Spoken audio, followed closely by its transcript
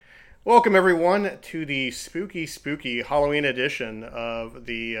Welcome, everyone, to the spooky Halloween edition of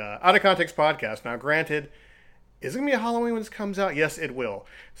the Out of Context podcast. Now, granted, is it going to be a Halloween when this comes out? Yes, it will.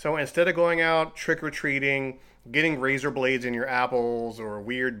 So instead of going out trick or treating, getting razor blades in your apples or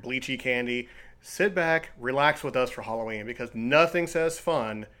weird bleachy candy, sit back, relax with us for Halloween because nothing says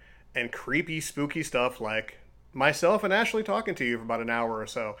fun and creepy, spooky stuff like myself and Ashley talking to you for about an hour or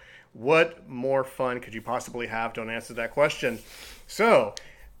so. What more fun could you possibly have? Don't answer that question. So,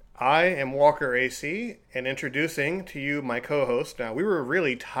 I am Walker AC, and introducing to you my co host. Now, we were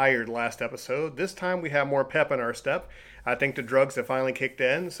really tired last episode. This time we have more pep in our step. I think the drugs have finally kicked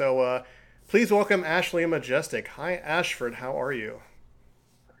in. So, please welcome Ashley and Majestic. Hi, Ashford. How are you?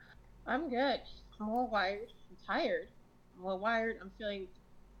 I'm good. I'm a little wired. I'm tired. I'm a little wired. I'm feeling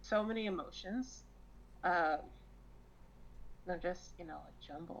so many emotions. Um, they're just, a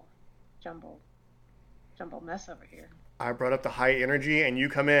jumble, jumble mess over here. I brought up the high energy, and you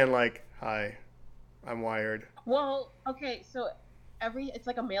come in like, hi, I'm wired. Well, okay, so it's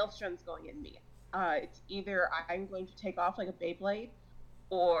like a maelstrom's going in me. It's either I'm going to take off like a Beyblade,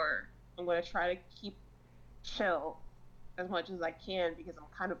 or I'm going to try to keep chill as much as I can because I'm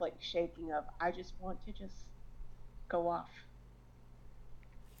kind of like shaking up. I just want to just go off.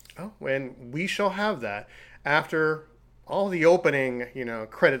 Oh, and we shall have that after all the opening,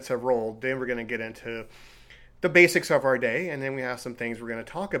 credits have rolled. Then we're going to get into the basics of our day, and then we have some things we're going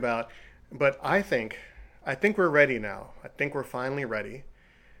to talk about. But I think we're ready now. I think we're finally ready.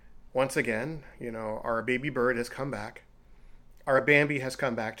 Once again, our baby bird has come back. Our Bambi has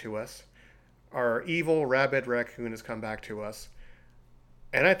come back to us. Our evil rabid raccoon has come back to us.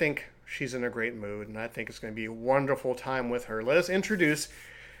 And I think she's in a great mood, and I think it's going to be a wonderful time with her. Let us introduce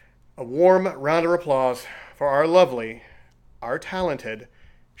a warm round of applause for our lovely, our talented,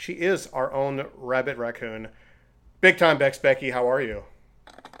 she is our own rabbit raccoon. Big time Bex Becky, how are you?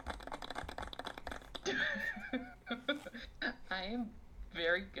 I am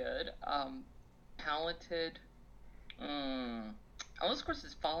very good. Talented. Mm, Unless, of course,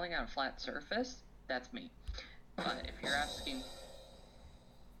 it's falling on a flat surface. That's me. But if you're asking,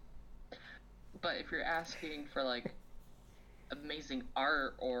 but if you're asking for like amazing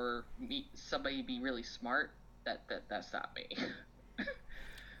art or somebody be really smart, that's not me.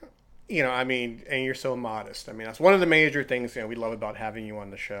 And you're so modest. That's one of the major things we love about having you on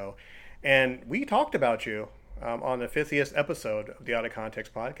the show. And we talked about you on the 50th episode of the Out of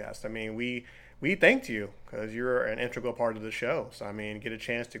Context podcast. We thanked you because you're an integral part of the show. So, get a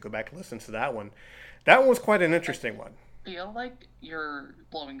chance to go back and listen to that one. That one was quite an I interesting one. feel like you're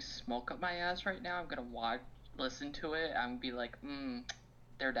blowing smoke up my ass right now. I'm gonna listen to it. I'm gonna be like,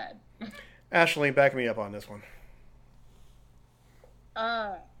 they're dead. Ashley, back me up on this one.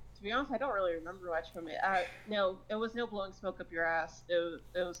 To be honest, I don't really remember much from it. No, it was no blowing smoke up your ass. There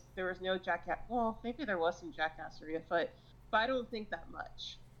was no jackass. Well, maybe there was some jackassery, but I don't think that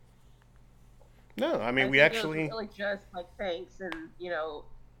much. No, I we think it was actually, really just like thanks and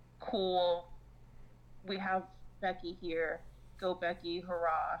cool. We have Becky here. Go Becky,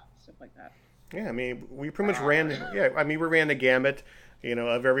 hurrah, stuff like that. yeah, we pretty much Rawr. we ran the gamut,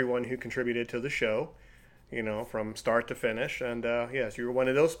 of everyone who contributed to the show, from start to finish. And yes, you were one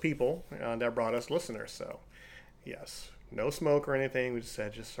of those people that brought us listeners. So, yes, no smoke or anything. We just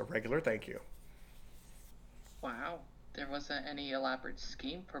said just a regular thank you. Wow. There wasn't any elaborate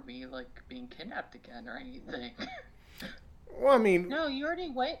scheme for me, like being kidnapped again or anything. Well, No, you already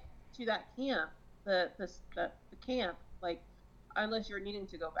went to that camp. The camp. Like, unless you're needing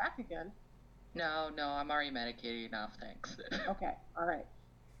to go back again. No, no, I'm already medicated enough, thanks. Okay, all right.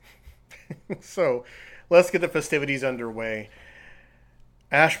 so let's get the festivities underway.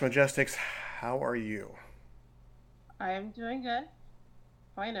 Ash Majestics, how are you? I am doing good.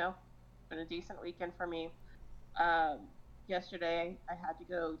 Oh, I know. Been a decent weekend for me. Um, Yesterday I had to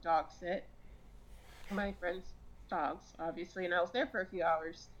go dog sit my friend's dogs, obviously, and I was there for a few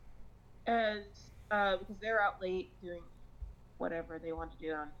hours. And because they were out late doing whatever they wanted to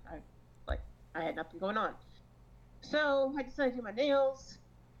do, and like I had nothing going on, so I decided to do my nails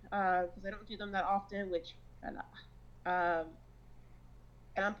because I don't do them that often, which um,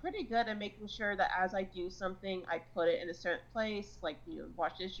 and I'm pretty good at making sure that as I do something, I put it in a certain place, like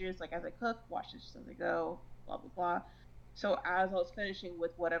wash dishes, like as I cook, wash dishes as I go, blah blah blah. So as I was finishing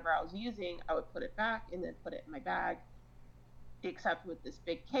with whatever I was using, I would put it back and then put it in my bag, except with this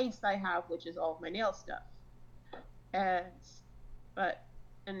big case I have, which is all of my nail stuff. And but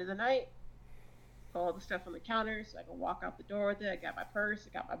end of the night, all the stuff on the counter, so I can walk out the door with it. I got my purse,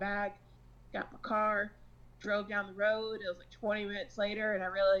 I got my bag, got my car, drove down the road. It was like 20 minutes later, and I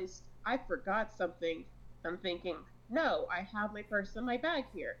realized I forgot something. I'm thinking, no, I have my purse and my bag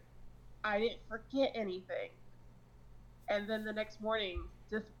here. I didn't forget anything. And then the next morning,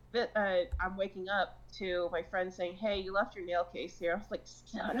 I'm waking up to my friend saying, "Hey, you left your nail case here." I was like,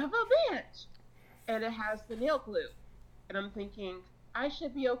 "Son of a bitch!" And it has the nail glue, and I'm thinking I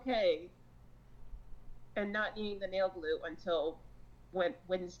should be okay, and not needing the nail glue until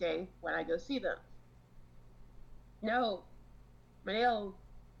Wednesday when I go see them. No, my nail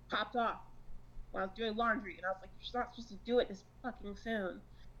popped off when I was doing laundry, and I was like, "You're not supposed to do it this fucking soon."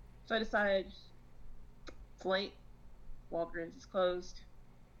 So I decided it's late. Walgreens is closed.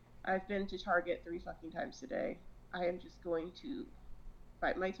 I've been to Target 3 fucking times today. I am just going to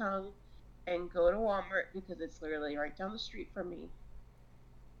bite my tongue and go to Walmart because it's literally right down the street from me.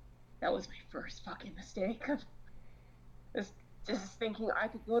 That was my first fucking mistake of just thinking I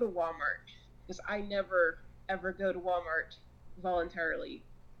could go to Walmart, because I never ever go to Walmart voluntarily,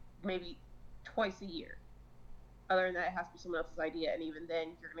 maybe twice a year. Other than that, it has to be someone else's idea, and even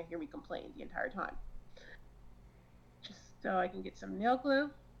then, you're gonna hear me complain the entire time. Just so I can get some nail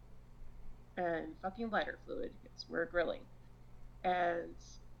glue and fucking lighter fluid, because we're grilling. And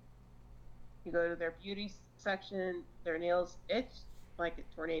you go to their beauty section, their nails itch like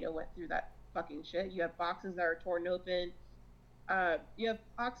a tornado went through that fucking shit. You have boxes that are torn open. You have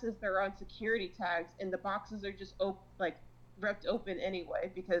boxes that are on security tags, and the boxes are just ripped open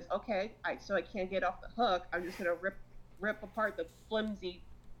anyway, because so I can't get off the hook. I'm just gonna rip apart the flimsy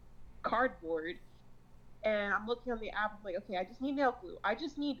cardboard. And I'm looking on the app. I'm like, okay, I just need nail glue. I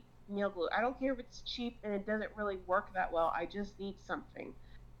just need nail glue. I don't care if it's cheap and it doesn't really work that well. I just need something.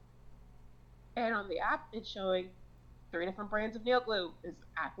 And on the app, it's showing 3 different brands of nail glue is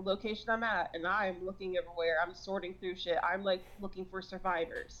at the location I'm at, and I'm looking everywhere. I'm sorting through shit. I'm like looking for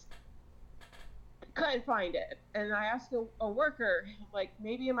survivors. Couldn't find it. And I asked a worker, like,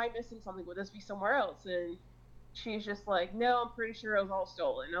 maybe am I missing something? Would this be somewhere else? And she's just like, no, I'm pretty sure it was all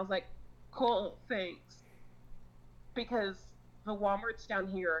stolen. And I was like, cool, thanks. Because the Walmarts down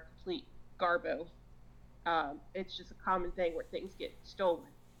here are complete garbo. It's just a common thing where things get stolen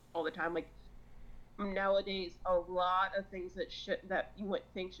all the time. Like, nowadays, a lot of things that you would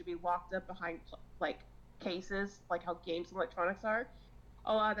think should be locked up behind like cases, like how games and electronics are,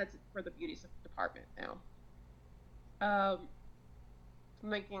 a lot of that's for the beauty department now. I'm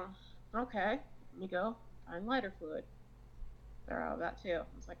thinking, okay, let me go find lighter fluid. They're out of that too.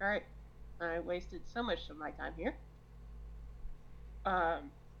 I was like, all right, I wasted so much of my time here.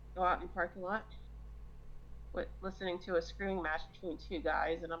 Go out in the parking lot listening to a screaming match between 2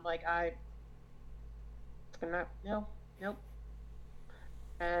 guys, and I'm like, nope.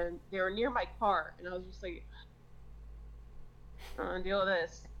 And they were near my car, and I was just like, I'm gonna deal with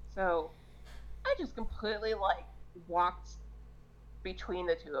this. So I just completely walked between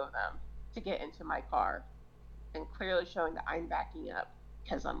the 2 of them to get into my car, and clearly showing that I'm backing up,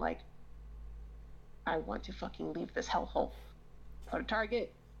 because I'm like, I want to fucking leave this hellhole. Go to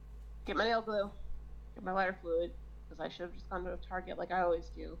Target, get my nail glue, get my lighter fluid, because I should have just gone to Target like I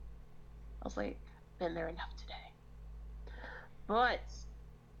always do. I was like, been there enough today. But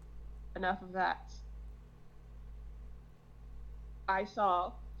enough of that. I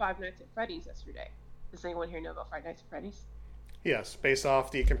saw Five Nights at Freddy's yesterday. Does anyone here know about Five Nights at Freddy's? Yes, based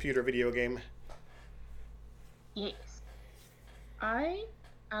off the computer video game. Yes. I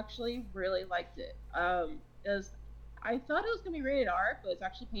actually really liked it. I thought it was going to be rated R, but it's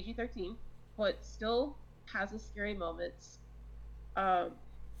actually PG-13, but still has its scary moments.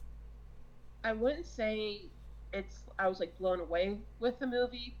 I wouldn't say I was blown away with the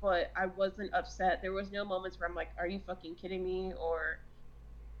movie, but I wasn't upset. There was no moments where I'm like, are you fucking kidding me? Or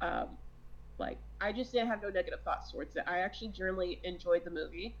I just didn't have no negative thoughts towards it. I actually generally enjoyed the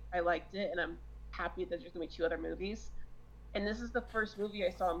movie. I liked it, and I'm happy that there's gonna be 2 other movies. And this is the first movie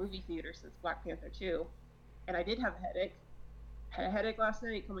I saw in movie theater since Black Panther 2. And I did have a headache. Had a headache last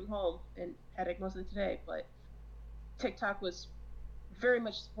night coming home, and headache most of today, but TikTok was very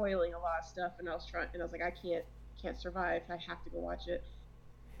much spoiling a lot of stuff, and I was like, I can't survive. I have to go watch it.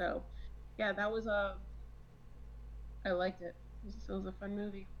 So, yeah, that was I liked it. It was a fun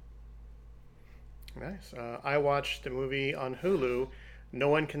movie. Nice. I watched the movie on Hulu, No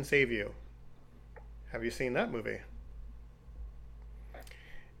One Can Save You. Have you seen that movie?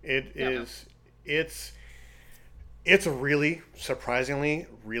 It's a really, surprisingly,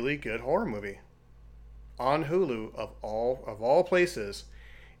 really good horror movie. On Hulu, of all places.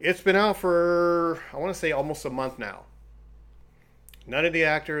 It's been out for, I want to say, almost a month now. None of the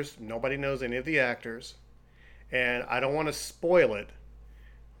actors, nobody knows any of the actors. And I don't want to spoil it,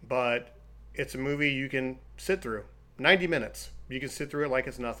 but it's a movie you can sit through. 90 minutes. You can sit through it like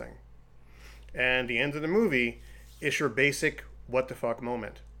it's nothing. And the end of the movie is your basic what the fuck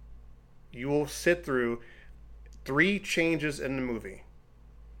moment. you will sit through 3 changes in the movie.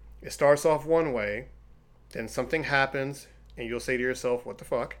 It starts off one way, then something happens, and you'll say to yourself, what the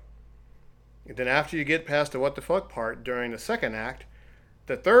fuck? And then after you get past the what the fuck part during the second act,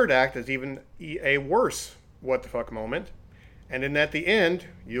 the third act is even a worse what the fuck moment. And then at the end,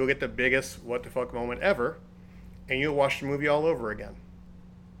 you'll get the biggest what the fuck moment ever, and you'll watch the movie all over again.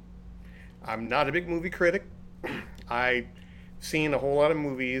 I'm not a big movie critic. I've seen a whole lot of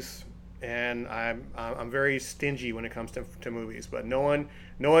movies, and I'm very stingy when it comes to movies. But no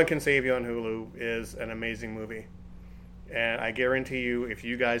one can save you on Hulu is an amazing movie, and I guarantee you, if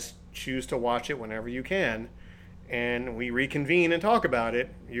you guys choose to watch it whenever you can, and we reconvene and talk about it,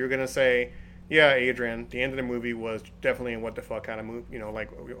 you're gonna say, yeah, Adrian, the end of the movie was definitely a what the fuck kind of movie,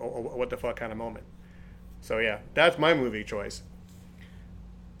 like a what the fuck kind of moment. So yeah, that's my movie choice.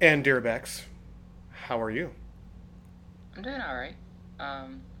 And dear Bex, how are you? I'm doing all right.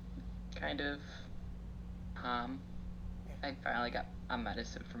 Kind of. Um, I finally got a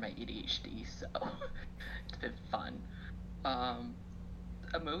medicine for my ADHD, so it's been fun. Um,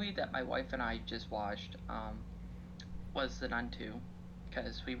 a movie that my wife and I just watched was The Nun 2,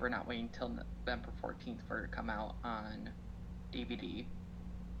 because we were not waiting till November 14th for it to come out on DVD.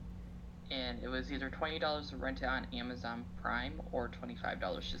 And it was either $20 to rent it on Amazon Prime or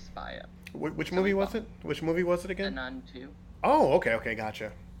 $25 just to buy it. Which So movie we was bought it? Which movie was it The again? Nun 2, Oh, okay,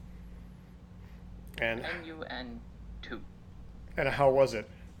 gotcha. And NUN2. and how was it?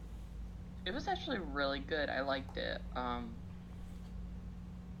 It was actually really good. I liked it.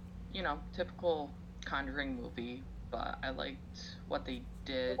 Typical Conjuring movie, but I liked what they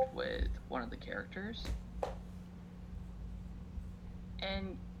did with one of the characters.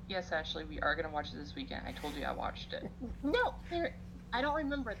 And yes, Ashley, we are gonna watch it this weekend. I told you I watched it. No, I don't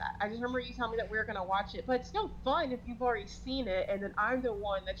remember that. I just remember you telling me that we were gonna watch it. But it's no fun if you've already seen it, and then I'm the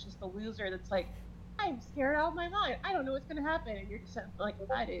one that's just the loser that's like, I'm scared out of my mind. I don't know what's gonna happen, and you're just like,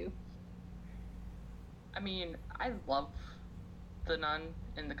 I do. I mean, I love the Nun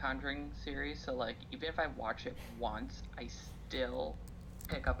in the Conjuring series, so like even if I watch it once, I still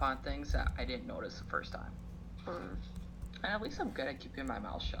pick up on things that I didn't notice the first time. Mm. And at least I'm good at keeping my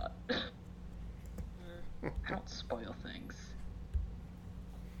mouth shut. I don't spoil things.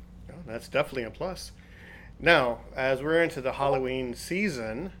 Oh, that's definitely a plus. Now, as we're into the Halloween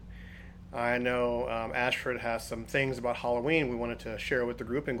season, I know Ashford has some things about Halloween we wanted to share with the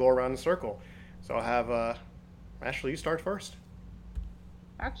group and go around the circle. So I'll have Ashley, you start first.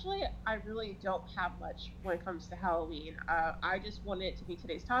 Actually, I really don't have much when it comes to Halloween. I just wanted it to be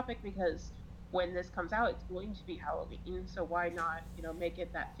today's topic because when this comes out, it's going to be Halloween. So why not, make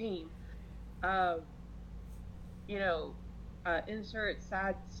it that theme? Um, you know, insert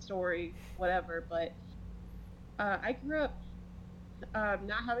sad story, whatever. But I grew up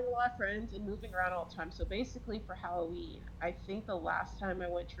not having a lot of friends and moving around all the time. So basically, for Halloween, I think the last time I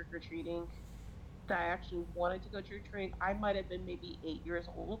went trick or treating, that I actually wanted to go trick or treating, I might have been maybe 8 years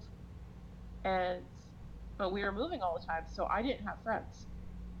old, and but we were moving all the time, so I didn't have friends.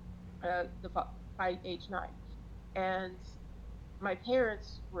 By age 9, and my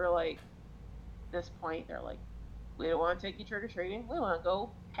parents were like, at this point, they're like, we don't want to take you trick or treating. We want to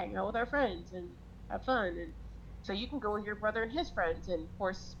go hang out with our friends and have fun, and so you can go with your brother and his friends. And of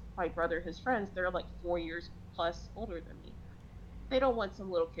course, my brother and his friends, they're like 4 years plus older than me. They don't want some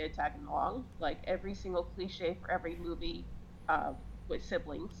little kid tagging along, like every single cliche for every movie uh, with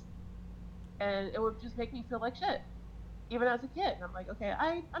siblings. And it would just make me feel like shit, even as a kid. And I'm like, okay,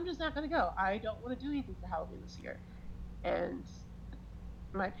 I'm just not going to go. I don't want to do anything for Halloween this year. And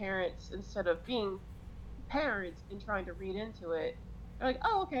my parents, instead of being parents and trying to read into it, they're like,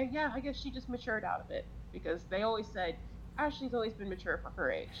 oh, okay, yeah, I guess she just matured out of it. Because they always said, Ashley's always been mature for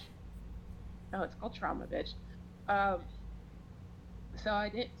her age. Oh, it's called trauma, bitch. Um, so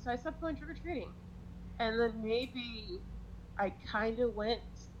I stopped going trick or treating, and then maybe I kind of went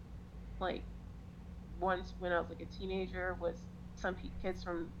like once when I was like a teenager with some kids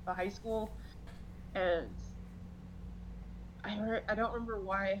from the high school, and I don't remember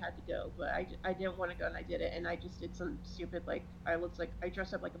why I had to go, but I didn't want to go and I did it, and I just did some stupid, like, I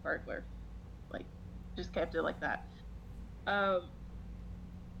dressed up like a burglar, like, just kept it like that. Um,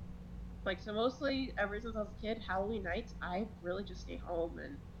 like, so mostly ever since I was a kid, Halloween nights, I really just stay home,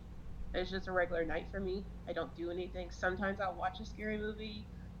 and it's just a regular night for me. I don't do anything. Sometimes I'll watch a scary movie.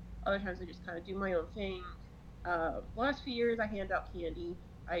 Other times I just kind of do my own thing. The last few years I hand out candy.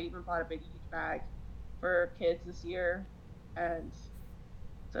 I even bought a big huge bag for kids this year, and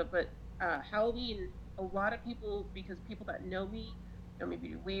so, but Halloween, a lot of people, because people that know me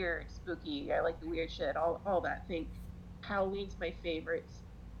be weird, spooky. I like the weird shit, all that. Think Halloween's my favorite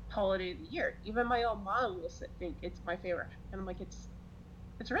holiday of the year. Even my own mom will think it's my favorite, and I'm like, it's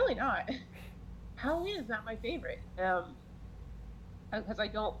really not. Halloween is not my favorite. Because I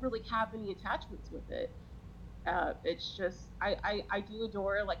don't really have any attachments with it. It's just I do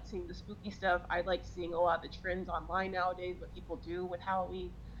adore like seeing the spooky stuff. I like seeing a lot of the trends online nowadays, what people do with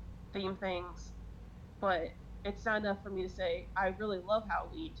Halloween theme things. But it's not enough for me to say I really love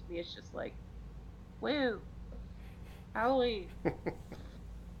Halloween. To me, it's just like, woo, Halloween.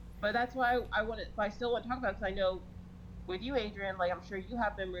 But that's why I want to. I still want to talk about because I know with you, Adrian, like I'm sure you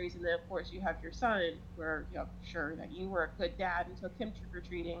have memories, and then of course you have your son, where I'm sure that you were a good dad and took him trick or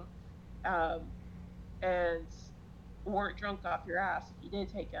treating, um, and weren't drunk off your ass if you did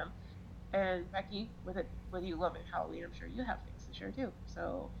take him. And Becky, with you loving Halloween, I'm sure you have things to share too.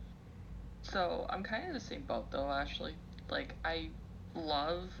 So So I'm kind of the same boat though, actually. Like I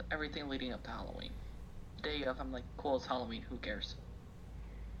love everything leading up to Halloween. Day of, I'm like, cool, it's Halloween. Who cares?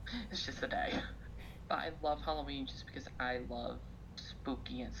 It's just a day. But I love Halloween just because I love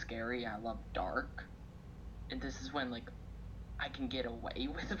spooky and scary. I love dark, and this is when like I can get away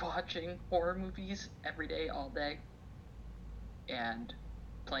with watching horror movies every day, all day, and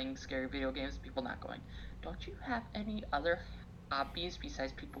playing scary video games. People not going, don't you have any other hobbies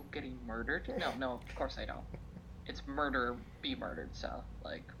besides people getting murdered? No, no, of course I don't. It's murder, be murdered. So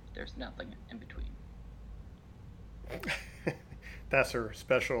like, there's nothing in between. That's her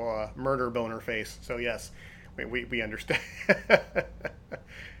special murder boner face. So yes, we understand.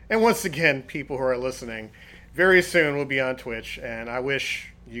 And once again, people who are listening, very soon we'll be on Twitch, and I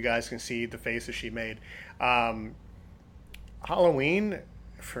wish you guys can see the faces she made. Um, Halloween,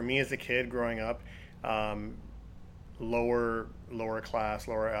 for me as a kid growing up, um, lower class,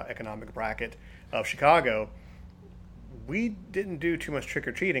 lower economic bracket of Chicago, we didn't do too much trick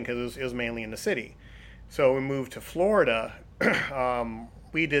or treating because it was mainly in the city. So we moved to Florida.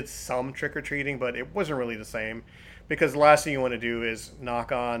 We did some trick or treating, but it wasn't really the same because the last thing you want to do is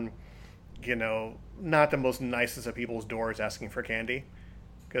knock on, not the most nicest of people's doors asking for candy.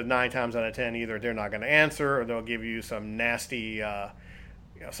 Because 9 times out of 10, either they're not going to answer or they'll give you some nasty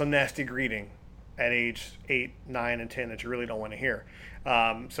greeting at age 8, 9, and 10 that you really don't want to hear.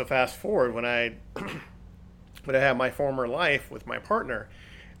 So fast forward when I had my former life with my partner,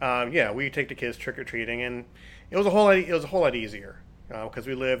 yeah, we take the kids trick or treating, and it was a whole lot easier because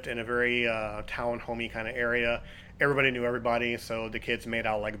we lived in a very town homey kind of area. Everybody knew everybody, so the kids made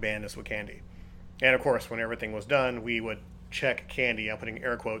out like bandits with candy. And of course, when everything was done, we would check candy. I'm putting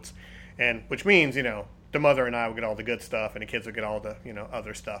air quotes, and which means the mother and I would get all the good stuff, and the kids would get all the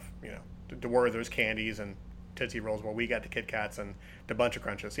other stuff. The Werther's candies and Tootsie Rolls. Well, we got the Kit Kats and the Bunch of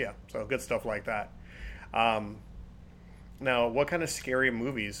Crunches. Yeah, so good stuff like that. Um, Now, what kind of scary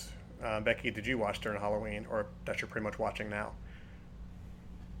movies, Becky, did you watch during Halloween, or that you're pretty much watching now?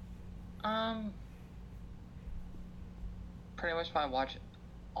 Um, Pretty much I watch it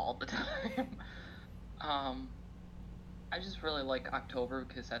all the time. um, I just really like October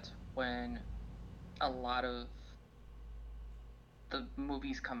because that's when a lot of the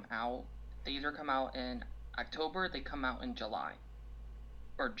movies come out. They either come out in October, they come out in July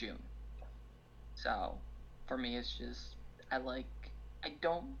or June. So for me, it's just I like I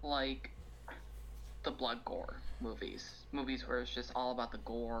don't like the blood gore movies where it's just all about the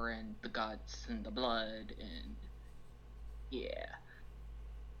gore and the guts and the blood and yeah,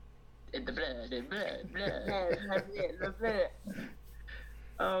 and the blood and blood.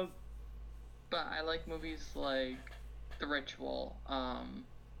 um, but I like movies like The Ritual,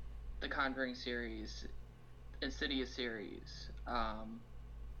 the Conjuring series, Insidious series,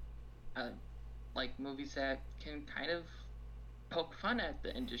 uh, like movies that can kind of poke fun at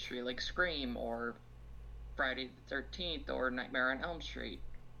the industry, like Scream or Friday the 13th or Nightmare on Elm Street.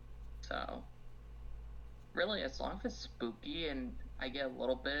 So, really, as long as it's spooky and I get a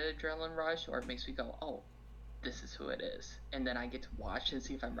little bit of adrenaline rush or it makes me go, oh, this is who it is, and then I get to watch and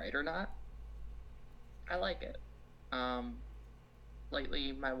see if I'm right or not, I like it. Um,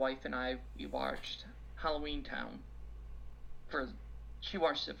 Lately, my wife and I, we watched Halloween Town for she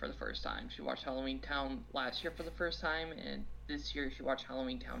watched it for the first time. She watched Halloween Town last year for the first time, and this year she watched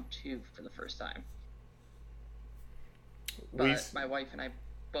Halloween Town 2 for the first time. We But my wife and I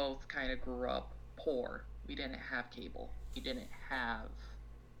both kind of grew up poor. We didn't have cable. We didn't have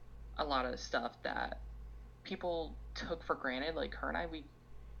a lot of stuff that people took for granted. Like her and I, we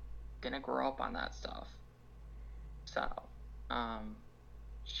didn't grow up on that stuff. So, um,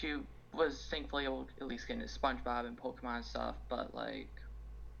 she was thankfully able to at least get into SpongeBob and Pokemon stuff, but like,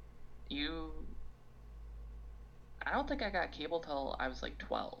 you, I don't think I got cable till I was like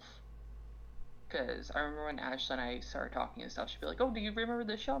 12. Because I remember when Ashley and I started talking and stuff, she'd be like, "Oh, do you remember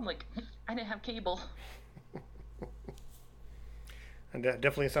this show?" I'm like, "I didn't have cable." And that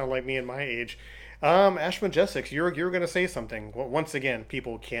definitely sound like me and my age. Ash Majestics, you were going to say something. Well, once again,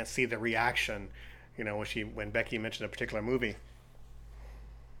 people can't see the reaction, when Becky mentioned a particular movie.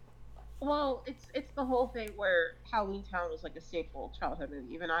 Well, it's the whole thing where Halloween Town was like a staple childhood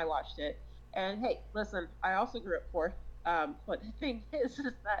movie. Even I watched it. And hey, listen, I also grew up poor. But the thing is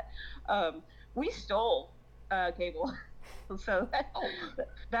that um, we stole cable, so Oh,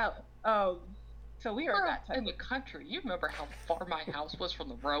 that so we are we're that type in the of. country. You remember how far my house was from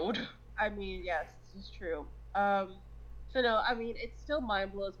the road? I mean, yes, this is true. So no, I mean, it still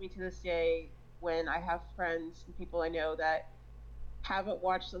mind blows me to this day when I have friends and people I know that haven't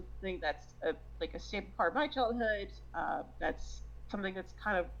watched something that's like a staple part of my childhood, that's something that's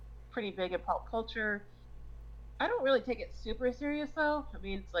kind of pretty big in pop culture. I don't really take it super serious though. I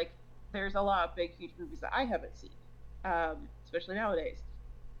mean, it's like there's a lot of big, huge movies that I haven't seen, especially nowadays.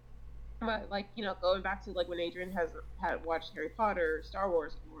 But like going back to like when Adrian has had watched Harry Potter, Star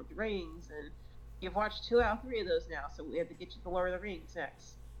Wars, and Lord of the Rings, and you've watched two out of three of those now, so we have to get you the Lord of the Rings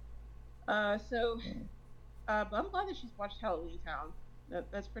next. But I'm glad that she's watched Halloween Town.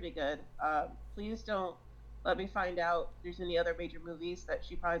 That's pretty good. Please don't let me find out there's any other major movies that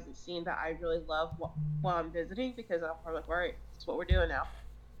she probably hasn't seen that I really love while I'm visiting, because I'm probably like, all right, that's what we're doing now.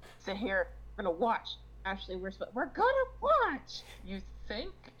 Sit here, we're gonna watch. Actually, we're gonna watch. You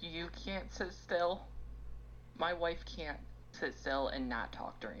think you can't sit still? My wife can't sit still and not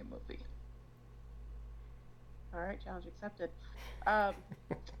talk during a movie. All right, challenge accepted. Um,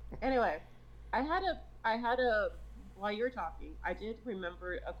 anyway, I had a while you were talking, I did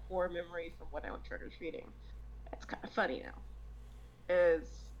remember a core memory from when I went trick or treating. It's kind of funny now. Is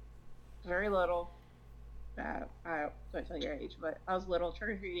very little. I don't tell your age, but I was little trick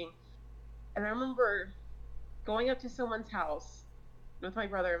or treating, and I remember going up to someone's house with my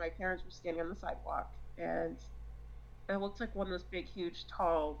brother, and my parents were standing on the sidewalk, and it looked like one of those big, huge,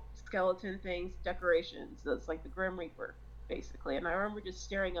 tall skeleton things, decorations. That's like the Grim Reaper, basically. And I remember just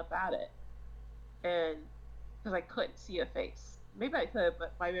staring up at it, and because I couldn't see a face. Maybe I could,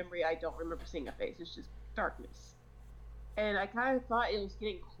 but my memory, I don't remember seeing a face. It's just darkness. And I kind of thought it was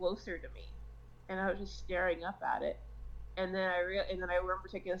getting closer to me, and I was just staring up at it. And then I remember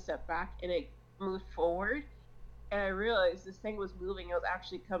taking a step back, and it moved forward, and I realized this thing was moving. It was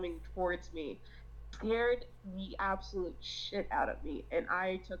actually coming towards me. Scared the absolute shit out of me, and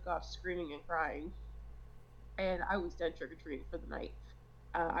I took off screaming and crying, and I was done trick or treating for the night.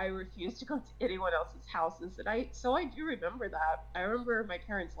 I refused to go to anyone else's houses, and I do remember that. I remember my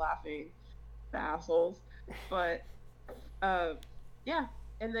parents laughing, the assholes, but uh, yeah.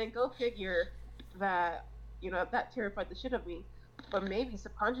 And then go figure that that terrified the shit of me, but maybe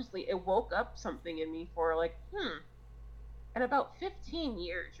subconsciously it woke up something in me for like, in about 15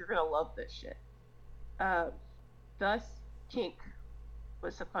 years you're gonna love this shit. Uh, Thus, kink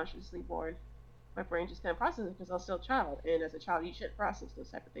was subconsciously born. My brain just didn't process it because I was still a child, and as a child, you shouldn't process those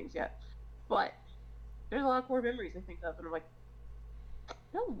type of things yet. But there's a lot of core memories I think of, and I'm like,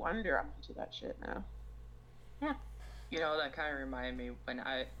 no wonder I'm into that shit now. Yeah. That kind of reminded me when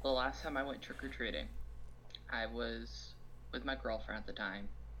the last time I went trick or treating, I was with my girlfriend at the time,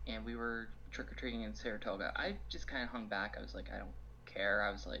 and we were trick or treating in Saratoga. I just kind of hung back. I was like, I don't care.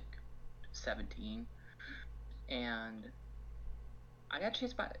 I was like 17, and I got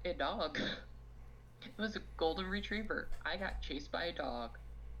chased by a dog. It was a golden retriever. I got chased by a dog,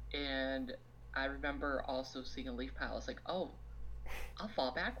 and I remember also seeing a leaf pile. I was like, oh, I'll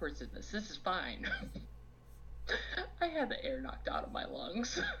fall backwards in this. This is fine. I had the air knocked out of my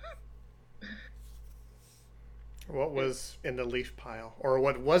lungs. What was in the leaf pile, or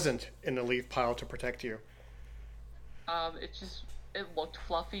what wasn't in the leaf pile to protect you? It looked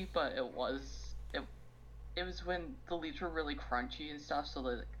fluffy, but it was when the leaves were really crunchy and stuff,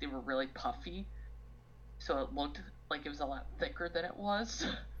 so they were really puffy. So it looked like it was a lot thicker than it was.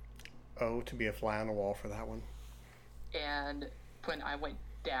 Oh, to be a fly on the wall for that one. And when I went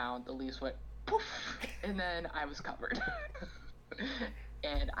down, the leaves went poof, and then I was covered.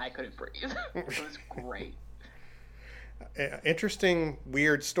 And I couldn't breathe. It was great. Interesting,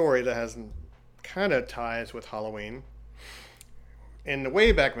 weird story that has kind of ties with Halloween. In the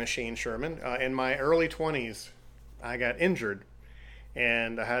Wayback Machine, Sherman, in my early 20s, I got injured,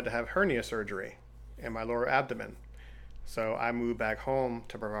 and I had to have hernia surgery in my lower abdomen. So I moved back home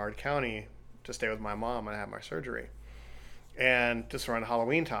to Brevard County to stay with my mom and have my surgery. And just around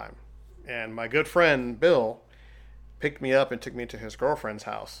Halloween time. And my good friend, Bill, picked me up and took me to his girlfriend's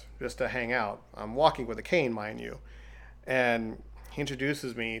house just to hang out. I'm walking with a cane, mind you. And he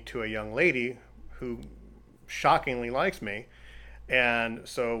introduces me to a young lady who shockingly likes me. And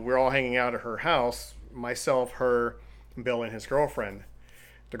so we're all hanging out at her house, myself, her, Bill, and his girlfriend.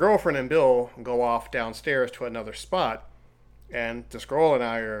 The girlfriend and Bill go off downstairs to another spot, and this girl and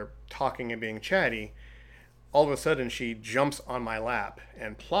I are talking and being chatty. All of a sudden, she jumps on my lap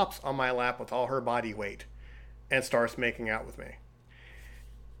and plops on my lap with all her body weight and starts making out with me.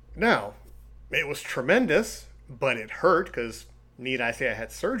 Now, it was tremendous, but it hurt because, need I say, I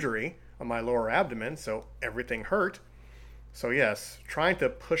had surgery on my lower abdomen, so everything hurt. So yes, trying to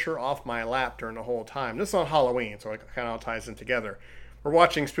push her off my lap during the whole time. This is on Halloween, so it kind of all ties in together. We're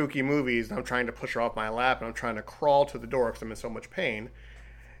watching spooky movies, and I'm trying to push her off my lap, and I'm trying to crawl to the door because I'm in so much pain.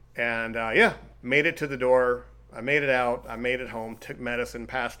 And yeah, made it to the door. I made it out. I made it home, took medicine,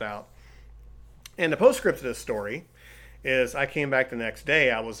 passed out. And the postscript to this story is I came back the next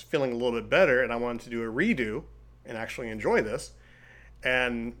day. I was feeling a little bit better, and I wanted to do a redo and actually enjoy this.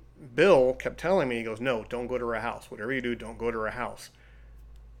 And Bill kept telling me, he goes, no, don't go to her house. Whatever you do, don't go to her house.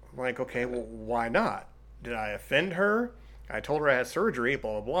 I'm like, okay, well, why not? Did I offend her? I told her I had surgery,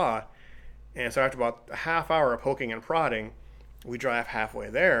 blah, blah, blah. And so after about a half hour of poking and prodding, we drive halfway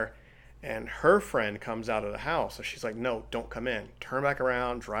there, and her friend comes out of the house. So she's like, no, don't come in. Turn back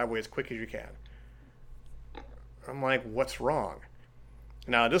around, drive away as quick as you can. I'm like, what's wrong?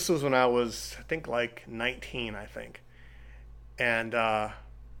 Now, this was when I was, I think, like 19, I think. And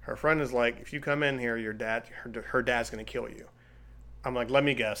her friend is like, if you come in here, her dad's going to kill you. I'm like, let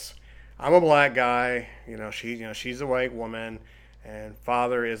me guess. I'm a black guy, she's a white woman, and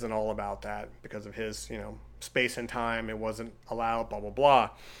father isn't all about that because of his, space and time. It wasn't allowed, blah, blah, blah.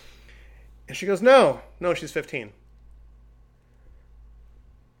 And she goes, no, she's 15.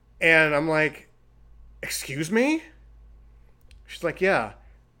 And I'm like, excuse me? She's like, yeah,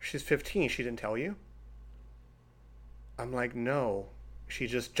 she's 15. She didn't tell you? I'm like, no. She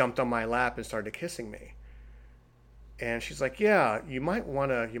just jumped on my lap and started kissing me. And she's like, yeah, you might want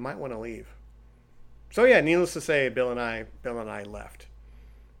to leave. So yeah, needless to say, Bill and I left.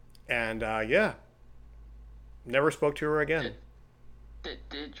 And yeah, never spoke to her again.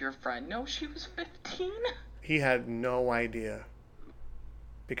 Did your friend know she was 15? He had no idea.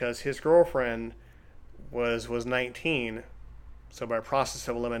 Because his girlfriend was 19. So by process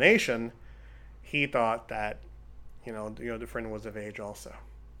of elimination, he thought that, the friend was of age also.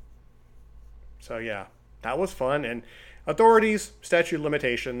 So yeah, that was fun. And authorities, statute of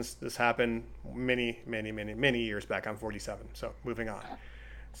limitations, this happened many, many, many, many years back. I'm 47, so moving on.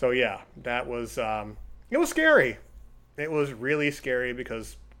 So yeah, that was, it was scary. It was really scary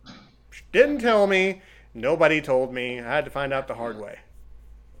because she didn't tell me. Nobody told me. I had to find out the hard way.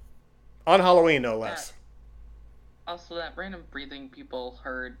 On Halloween, no less. Also, that random breathing people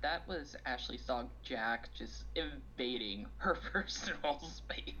heard, that was Ashley Song Jack just invading her personal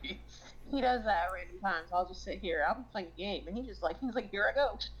space. He does that at random times. I'll just sit here. I'll be playing a game, and he's like, here I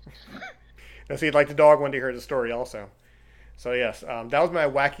go. Now, see, like the dog wanted to hear the story also. So yes, that was my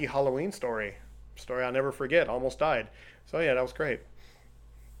wacky Halloween story. Story I'll never forget. Almost died. So yeah, that was great.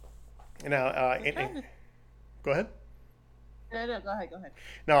 Now, go ahead. No, go ahead.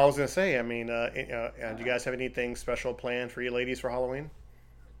 No, I was going to say, I mean, do you guys have anything special planned for you ladies for Halloween?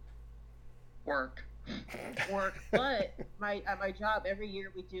 Work. But at my job, every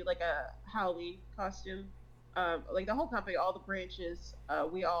year we do like a Halloween costume. Like the whole company, all the branches,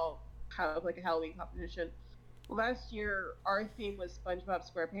 we all have like a Halloween competition. Last year, our theme was SpongeBob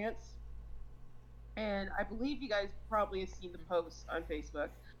SquarePants. And I believe you guys probably have seen the posts on Facebook.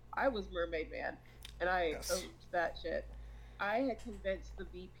 I was Mermaid Man, and I owned that shit. I had convinced the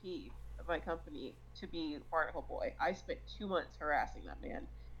VP of my company to be Barnacle Boy. I spent 2 months harassing that man,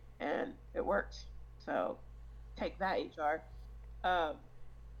 and it worked. So, take that, HR.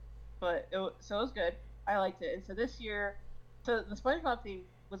 But it was good. I liked it. And so this year, the SpongeBob theme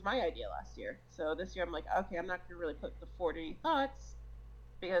was my idea last year. So this year I'm like, okay, I'm not going to really put the 40 thoughts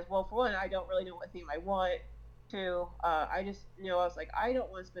because, well, for one, I don't really know what theme I want. Two, I just, I was like, I don't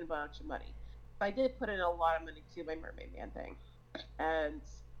want to spend a bunch of money. I did put in a lot of money to my Mermaid Man thing. And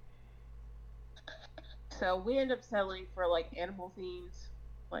so we ended up settling for like animal themes,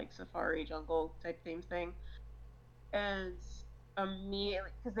 like safari, jungle type theme thing. And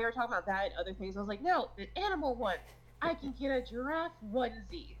immediately, because they were talking about that and other things, I was like, no, the animal one. I can get a giraffe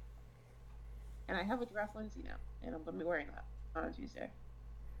onesie. And I have a giraffe onesie now. And I'm going to be wearing that on Tuesday.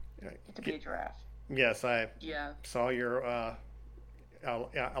 To be a giraffe. Yes, I saw your, I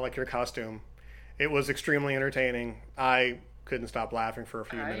like your costume. It was extremely entertaining. I couldn't stop laughing for a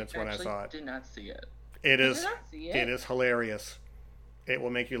few minutes when I saw it. I did not see it. It is hilarious. It will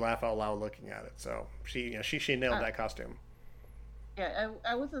make you laugh out loud looking at it. So she nailed that costume. Yeah,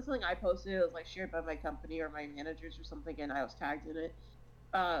 I wasn't something I posted. It was like shared by my company or my managers or something, and I was tagged in it.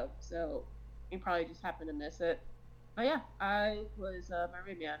 So you probably just happened to miss it. But yeah, I was a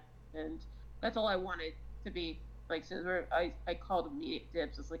mermaid man, and that's all I wanted to be. Like, since I called immediate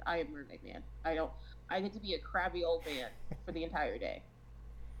dibs. It's like I am mermaid man. I don't. I get to be a crabby old man for the entire day.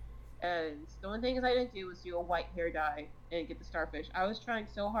 And the only things I didn't do was do a white hair dye and get the starfish. I was trying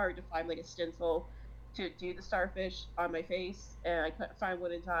so hard to find like a stencil to do the starfish on my face, and I couldn't find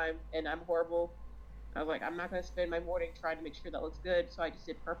one in time. And I'm horrible. I was like, I'm not gonna spend my morning trying to make sure that looks good. So I just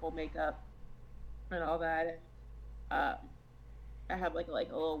did purple makeup and all that. And I have like a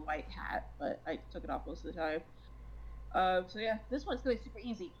little white hat, but I took it off most of the time. So yeah, this one's gonna be super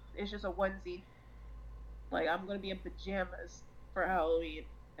easy. It's just a onesie. Like, I'm gonna be in pajamas for Halloween,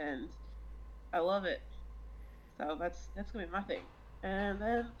 and I love it. So that's gonna be my thing. And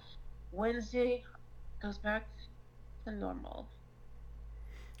then Wednesday goes back to normal.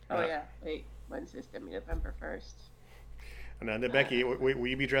 Oh Uh, yeah, wait, Wednesday's gonna be November 1st. and then Uh, Becky, will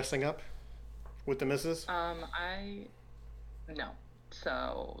you be dressing up with the missus? I no.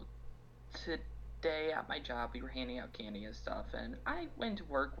 So today at my job, we were handing out candy and stuff, and I went to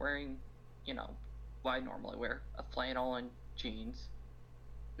work wearing, you know, what I normally wear, a flannel and jeans.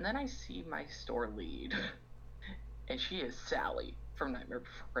 And then I see my store lead, and she is Sally from Nightmare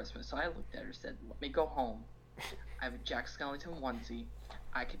Before Christmas. So I looked at her and said, "Let me go home. I have a Jack Skellington onesie.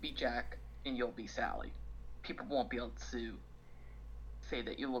 I could be Jack, and you'll be Sally. People won't be able to say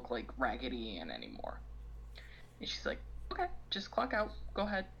that you look like Raggedy Ann anymore." And she's like, "Okay, just clock out. Go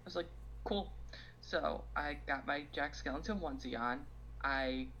ahead." I was like, "Cool." So I got my Jack Skellington onesie on.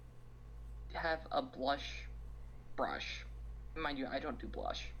 I have a blush brush. Mind you, I don't do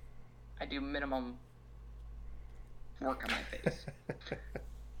blush. I do minimum work on my face.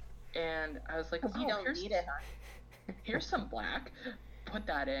 And I was like, Because you "Oh, don't need it, huh? here's some black." Put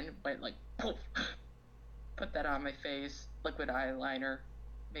that in, went like, poof. Put that on my face, liquid eyeliner,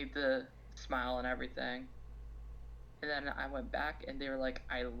 made the smile and everything. And then I went back and they were like,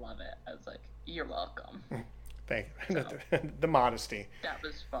 "I love it." I was like, "You're welcome." Thank you. So The modesty. that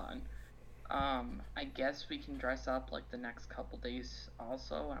was fun. I guess we can dress up like the next couple days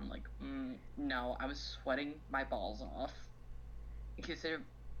also. And I'm like, no, I was sweating my balls off. In case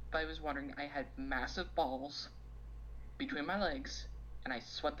anybody was wondering, I had massive balls between my legs, and I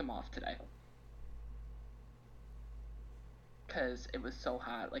sweat them off today. Because it was so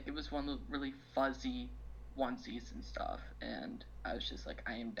hot. Like, it was one of those really fuzzy onesies and stuff, and I was just like,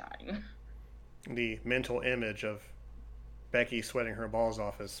 I am dying. The mental image of Becky sweating her balls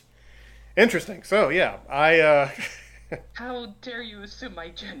off is interesting. So yeah, How dare you assume my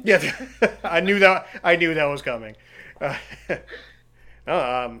gender? yeah, I knew that was coming. Uh,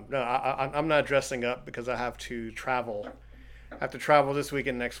 no, I'm not dressing up because I have to travel. I have to travel this week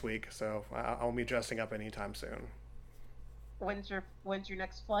and next week, so I won't be dressing up anytime soon. When's your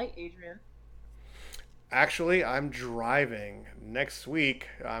next flight, Adrian? Actually, I'm driving next week.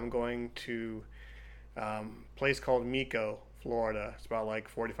 I'm going to place called Mico, Florida. It's about like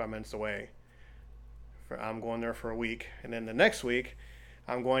 45 minutes away. I'm going there for a week, and then the next week,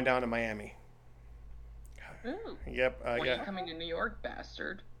 I'm going down to Miami. Ooh. Yep. When are Yeah. you coming to New York,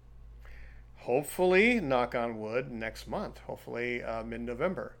 bastard? Hopefully, knock on wood, next month. Hopefully,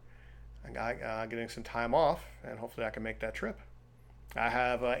 mid-November. I got getting some time off, and hopefully, I can make that trip. I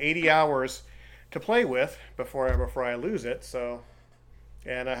have 80 hours to play with before I lose it. So,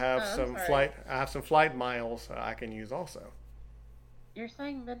 and I have Oh, I'm some sorry. flight miles I can use also. You're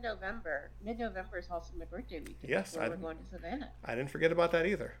saying mid-November. Mid-November is also my birthday weekend. Yes, where we're going to Savannah. I didn't forget about that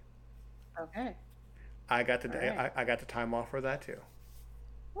either. Okay. I got the All day. right. I got the time off for that too.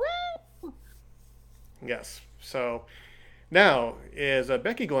 Woo! Yes. So now is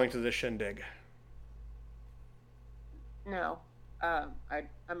Becky going to the shindig? No. I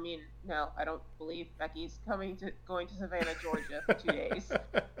mean, no, I don't believe Becky's going to Savannah, Georgia for 2 days.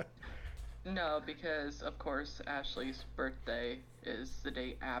 No, because of course Ashley's birthday is the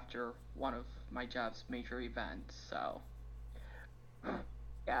day after one of my job's major events, so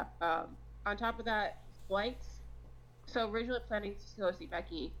Yeah. On top of that, flights. So originally planning to go see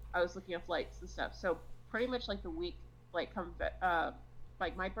Becky, I was looking at flights and stuff. So pretty much like the week, like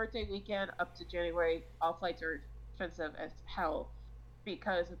my birthday weekend up to January, all flights are expensive as hell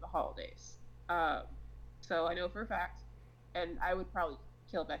because of the holidays. Um, so I know for a fact, and I would probably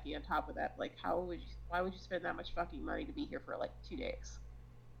kill Becky on top of that. Like, why would you spend that much fucking money to be here for like 2 days?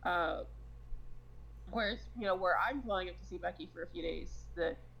 Uh, Whereas, where I'm flying up to see Becky for a few days,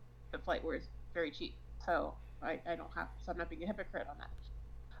 the flight was very cheap. So so I'm not being a hypocrite on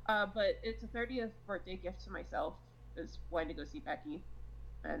that. But it's a 30th birthday gift to myself, is wanting to go see Becky,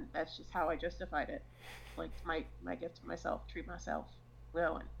 and that's just how I justified it. Like my gift to myself, treat myself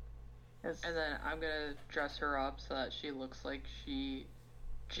well, and then I'm gonna dress her up so that she looks like she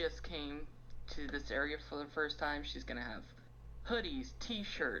just came to this area for the first time. She's gonna have hoodies,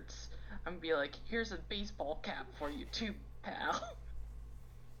 t-shirts. I'm gonna be like, here's a baseball cap for you too, pal.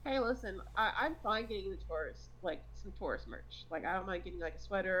 Hey, listen, I'm fine getting the tourist, like some tourist merch. Like I don't mind getting like a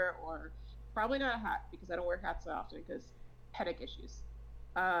sweater or probably not a hat because I don't wear hats so often because headache issues.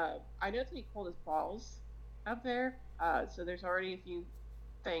 I know it's gonna be cold as balls up there, so there's already a few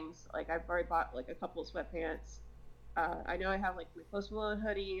things. Like I've already bought like a couple of sweatpants. I know I have like my Post Malone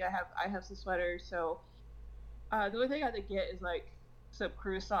hoodie. I have some sweaters. So the only thing I have to get is like some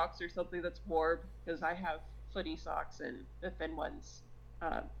crew socks or something that's warm because I have footy socks and the thin ones.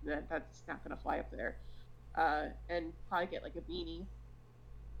 That's not gonna fly up there. And probably get like a beanie.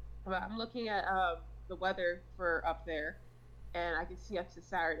 But I'm looking at the weather for up there, and I can see up to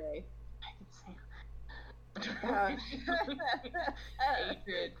Saturday. I can see.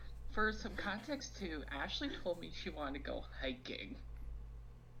 Adrian, for some context too, Ashley told me she wanted to go hiking.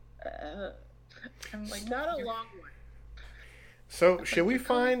 I'm like, Not a long one. So should we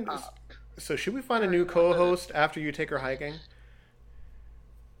find a new co-host after you take her hiking?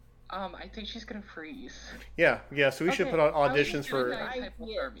 I think she's gonna freeze. Yeah. So we should put out auditions for.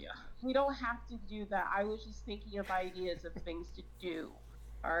 Hypothermia. We don't have to do that. I was just thinking of ideas of things to do.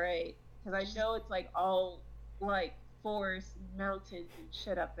 All right, because I know it's like all like forests, mountains, and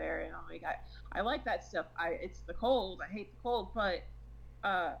shit up there, and oh my god, I like that stuff. It's the cold. I hate the cold, but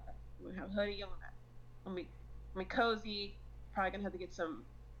I'm gonna have a hoodie. I'm gonna be cozy. Probably gonna have to get some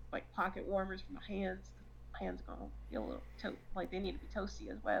like pocket warmers for my hands. My hands are gonna be a little like they need to be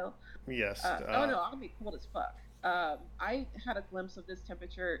toasty as well. Yes. Oh no, I'll be cold as fuck. I had a glimpse of these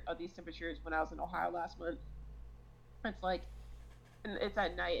temperatures when I was in Ohio last month. It's like, it's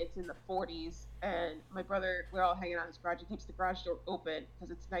at night. It's in the 40s, and my brother, we're all hanging out in his garage. He keeps the garage door open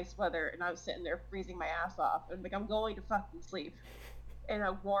because it's nice weather, and I was sitting there freezing my ass off. And like, I'm going to fucking sleep in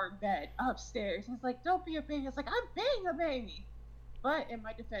a warm bed upstairs. He's like, "Don't be a baby." I was like, "I'm being a baby." But in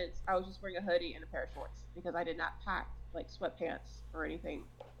my defense, I was just wearing a hoodie and a pair of shorts because I did not pack like sweatpants or anything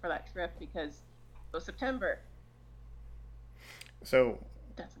for that trip because it was September. So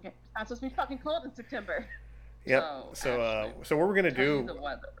that's okay. It's not supposed to be fucking cold in September. Yeah. So what we're gonna do? The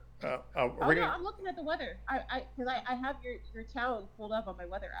weather. I'm looking at the weather. Because I have your town pulled up on my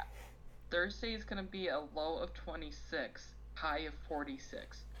weather app. Thursday is gonna be a low of 26, high of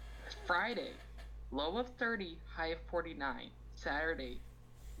 46. Friday, low of 30, high of 49. Saturday,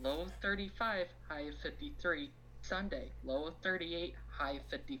 low of 35, high of 53. Sunday, low of 38, high of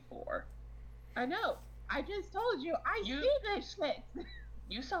 54. I know. I just told you. I see this shit.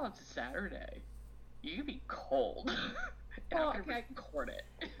 You saw it to Saturday. You could be cold. Well, I'm gonna record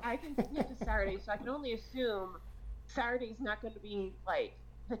it. I can see it to Saturday, so I can only assume Saturday's not going to be like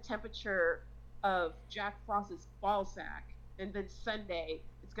the temperature of Jack Frost's ball sack, and then Sunday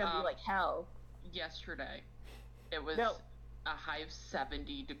it's going to be like hell. Yesterday, it was a high of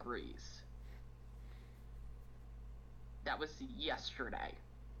 70 degrees. That was yesterday.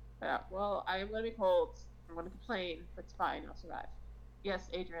 Yeah, well, I am going to be cold. I'm going to complain, but it's fine. I'll survive. Yes,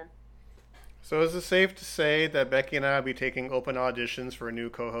 Adrian. So is it safe to say that Becky and I will be taking open auditions for a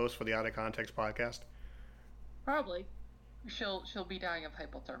new co-host for the Out of Context podcast? Probably. She'll be dying of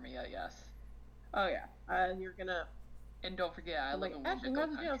hypothermia, yes. Oh yeah. You're gonna. And don't forget, I live in Wendigo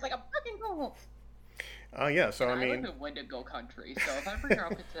country. I was like, I'm fucking cold. Yeah. So I live in Wendigo country, so if I bring her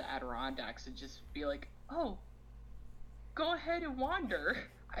up into the Adirondacks and just be like, oh, go ahead and wander.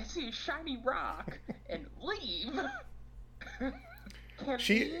 I see a shiny rock and leave.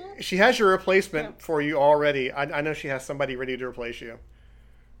 She has your replacement for you already. I know she has somebody ready to replace you.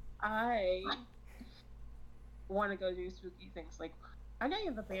 I want to go do spooky things. Like, I know you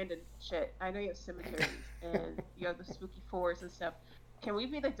have abandoned shit. I know you have cemeteries and you have the spooky forests and stuff. Can we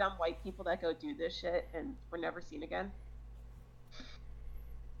be the dumb white people that go do this shit and we're never seen again?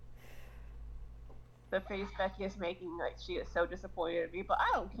 The face Becky is making, like, she is so disappointed in me, but I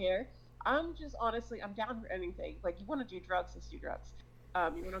don't care. I'm just, honestly, I'm down for anything. Like, you want to do drugs, let's do drugs.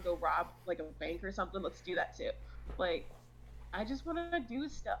 You want to go rob, like, a bank or something, let's do that, too. Like, I just want to do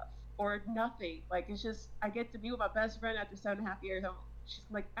stuff. Or nothing. Like, it's just, I get to be with my best friend after 7.5 years. She's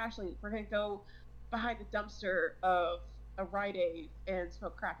like, Ashley, we're going to go behind the dumpster of a Rite Aid and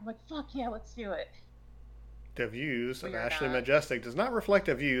smoke crack. I'm like, fuck yeah, let's do it. The views of Ashley Majestic does not reflect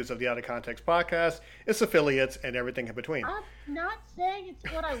the views of the Out of Context podcast, its affiliates, and everything in between. I'm not saying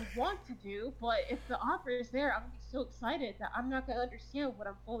it's what I want to do, but if the offer is there, I'm so excited that I'm not going to understand what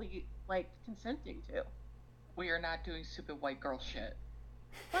I'm fully, like, consenting to. We are not doing stupid white girl shit.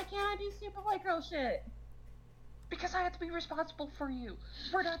 Why can't I do stupid white girl shit? Because I have to be responsible for you.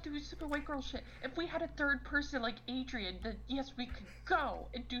 We're not doing stupid white girl shit. If we had a third person like Adrian, then yes, we could go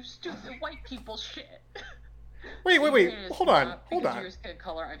and do stupid white people shit. Wait. Hold on. Because you're a skin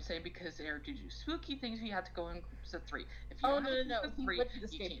color, I'm saying because in order to do spooky things, we have to go in groups of 3. If you No. He went to the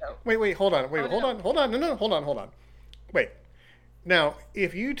scapegoat. Wait, hold on. Hold on. No, hold on. Wait. Now,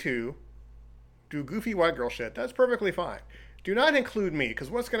 if you two do goofy white girl shit, that's perfectly fine. Do not include me, because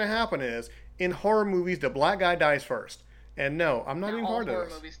what's going to happen is, in horror movies, the black guy dies first. And no, I'm not being part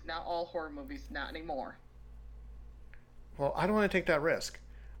of this. Not all horror movies, not anymore. Well, I don't want to take that risk.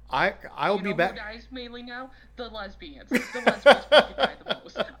 I'll be back. Who dies mainly now? The lesbians. The lesbians fucking die the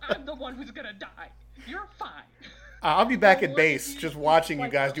most. I'm the one who's gonna die. You're fine. I'll be back at base, just watching you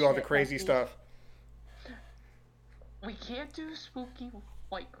guys do all the crazy stuff. We can't do spooky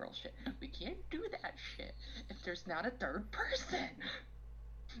white girl shit. We can't do that shit if there's not a third person.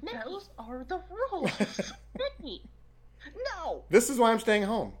 Those are the rules. Nikki. No. This is why I'm staying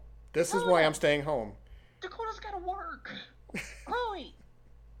home. Dakota's gotta work. Chloe.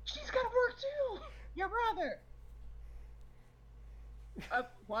 She's gotta work too. Your brother.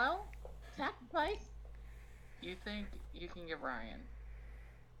 Well, sacrifice. You think you can get Ryan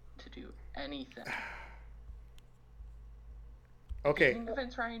to do anything? Okay. If you can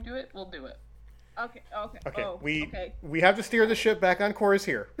convince Ryan to do it, we'll do it. Okay. Okay. We have to steer the ship back on course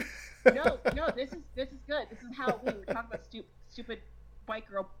here. No. This is good. This is Halloween. We're talking about stupid white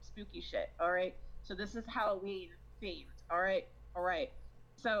girl spooky shit. All right. So this is Halloween themed. All right.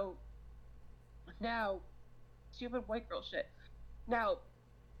 So now, stupid white girl shit. Now,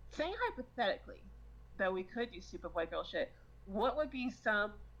 saying hypothetically that we could do stupid white girl shit, what would be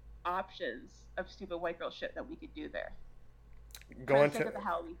some options of stupid white girl shit that we could do there? Go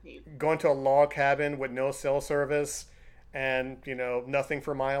into a log cabin with no cell service and, nothing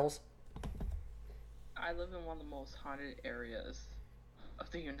for miles. I live in one of the most haunted areas of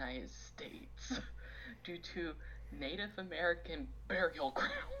the United States due to Native American burial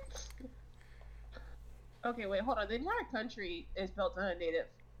grounds. Okay, wait, hold on. The entire country is built on a native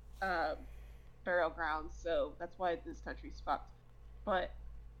burial grounds, so that's why this country's fucked. But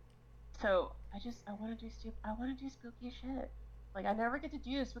so I want to do spooky shit. Like, I never get to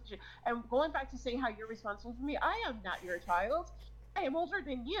do this with you. And going back to saying how you're responsible for me, I am not your child. I am older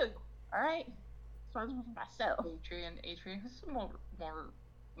than you. All right, responsible for myself. Adrian, who's the more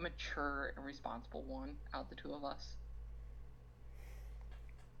mature and responsible one out of the two of us?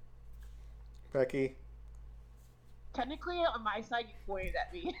 Becky. Technically, on my side, you pointed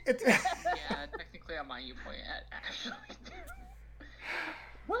at me. Yeah, technically on mine, you pointed at Ashley.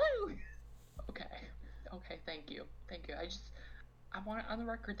 Woo! Okay, thank you. I want it on the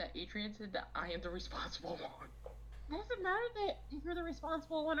record that Adrian said that I am the responsible one. It doesn't matter if you're the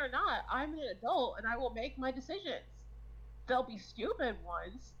responsible one or not. I'm an adult, and I will make my decisions. They'll be stupid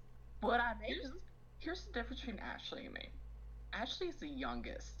ones, but I make them. Here's the difference between Ashley and me. Ashley is the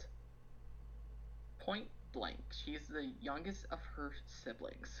youngest. Point blank. She's the youngest of her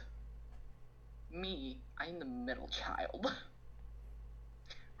siblings. Me, I'm the middle child.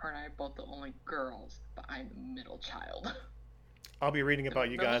 Her and I are both the only girls, but I'm the middle child. I'll be reading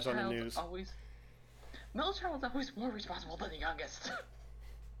about you guys on the news. Middle child's always more responsible than the youngest.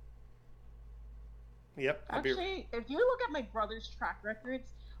 Yep. Actually, if you look at my brother's track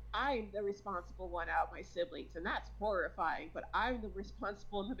records, I'm the responsible one out of my siblings, and that's horrifying. But I'm the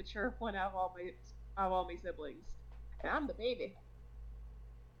responsible and the mature one out of all my siblings, and I'm the baby.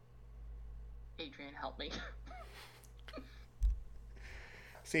 Adrian, help me.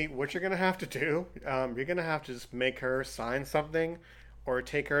 See, what you're going to have to do, you're going to have to just make her sign something or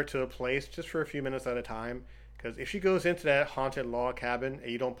take her to a place just for a few minutes at a time. Because if she goes into that haunted log cabin and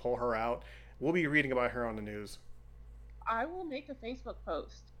you don't pull her out, we'll be reading about her on the news. I will make a Facebook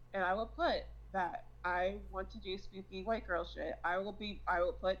post and I will put that I want to do spooky white girl shit. I will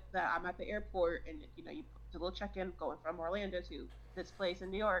put that I'm at the airport and you put the little check-in going from Orlando to this place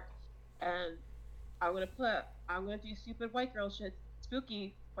in New York, and I'm gonna do stupid white girl shit,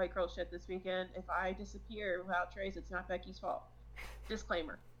 spooky white girl shit this weekend. If I disappear without trace, it's not Becky's fault.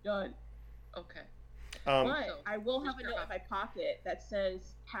 Disclaimer. Done. Okay. But I will have a note in my pocket that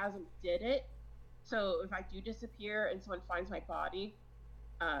says Chasm did it. So if I do disappear and someone finds my body,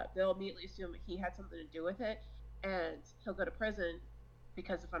 they'll immediately assume he had something to do with it, and he'll go to prison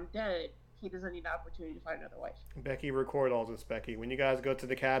because if I'm dead, he doesn't need an opportunity to find another wife. Becky, record all this, Becky. When you guys go to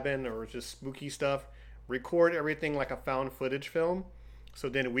the cabin or just spooky stuff, record everything like a found footage film, so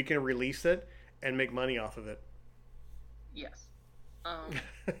then we can release it and make money off of it. Yes. Um,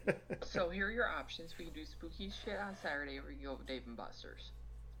 so here are your options. We can do spooky shit on Saturday, or we can go with Dave and Buster's.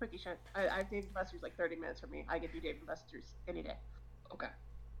 Spooky shit. I Dave and Buster's like 30 minutes for me. I could do Dave and Buster's any day. Okay.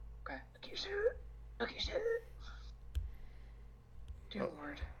 Okay. Spooky shit. Spooky shit. Dear Oh.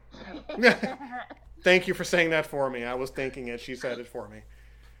 Lord. Thank you for saying that for me. I was thinking it. She said it for me.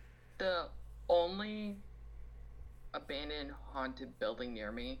 The only abandoned haunted building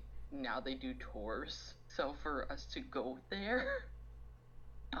near me, now they do tours. So for us to go there,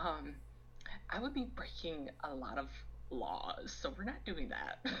 I would be breaking a lot of laws. So we're not doing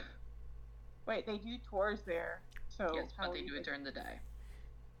that. Wait, they do tours there. So Yes, how but they do do you it during the day,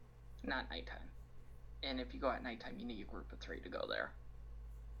 not nighttime. And if you go at nighttime, you need a group of 3 to go there.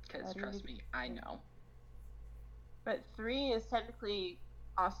 Because How do trust you- me, I know. But 3 is technically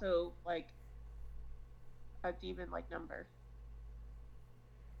also like a demon-like number.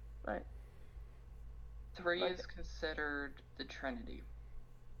 But 3 Like- is considered the Trinity.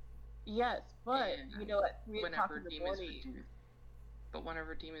 yes, but And you know at 3 o'clock Whenever in the demons would morning. do, but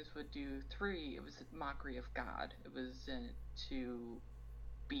whenever demons would do 3, it was a mockery of God. It wasn't to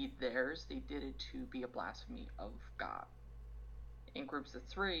be theirs. They did it to be a blasphemy of God. In groups of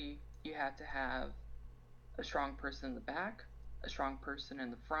 3, you had to have a strong person in the back, a strong person in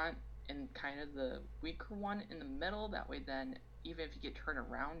the front, and kind of the weaker one in the middle. That way, then, even if you get turned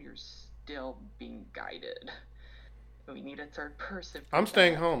around, you're still being guided. We need a third person. for I'm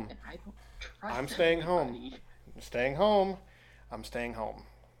staying that, home. And I don't trust I'm staying home. anybody. I'm staying home. I'm staying home.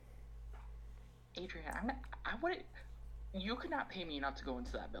 Adrian, I wouldn't. You could not pay me enough to go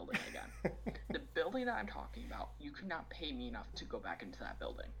into that building again. The building that I'm talking about, you could not pay me enough to go back into that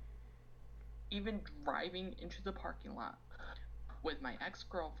building. Even driving into the parking lot with my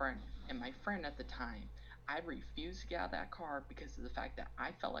ex-girlfriend and my friend at the time, I refused to get out of that car because of the fact that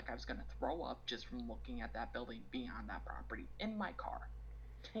I felt like I was going to throw up just from looking at that building being on that property in my car.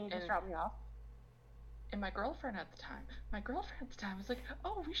 Can you just and- drop me off? And my girlfriend at the time was like,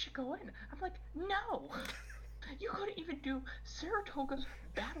 "Oh, we should go in." I'm like, "No, you couldn't even do Saratoga's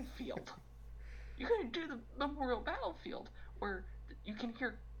battlefield. You couldn't do the Memorial Battlefield where you can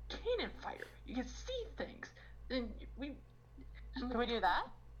hear cannon fire, you can see things." Then Can we do that?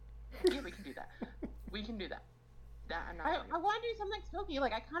 Yeah, we can do that. We can do that. That I'm not. I doing. want to do something spooky.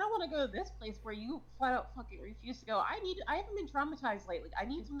 Like I kind of want to go to this place where you flat out fucking refuse to go. I haven't been traumatized lately. I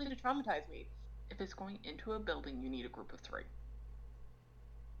need something to traumatize me. If it's going into a building, you need a group of 3.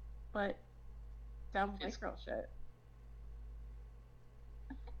 But dumb white It's- girl shit.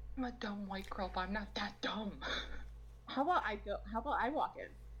 I'm a dumb white girl, but I'm not that dumb. How about I go? How about I walk in?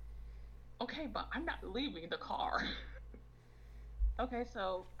 Okay, but I'm not leaving the car. Okay,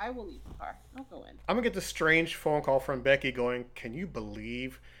 so I will leave the car. I'll go in. I'm gonna get this strange phone call from Becky going, "Can you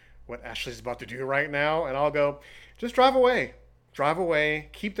believe what Ashley's about to do right now?" And I'll go, "Just drive away. Drive away.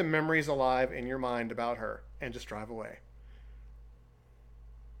 Keep the memories alive in your mind about her, and just drive away."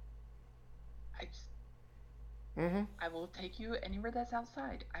 I just Mm-hmm. I will take you anywhere that's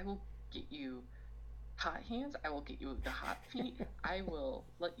outside. I will get you hot hands. I will get you the hot feet. I will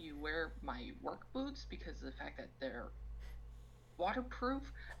let you wear my work boots because of the fact that they're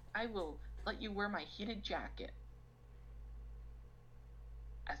waterproof. I will let you wear my heated jacket.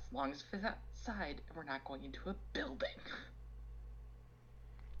 As long as it's outside and we're not going into a building.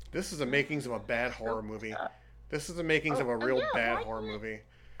 This is the makings of a bad horror movie. This is the makings of a Oh, real yeah, bad why horror can't- movie.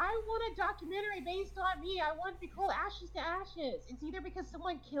 I want a documentary based on me. I want to be called Ashes to Ashes. It's either because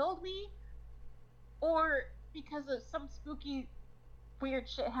someone killed me, or because of some spooky, weird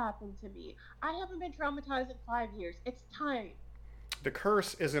shit happened to me. I haven't been traumatized in 5 years. It's time. The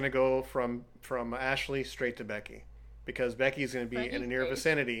curse is gonna go from Ashley straight to Becky, because Becky's gonna be in Becky's a near great.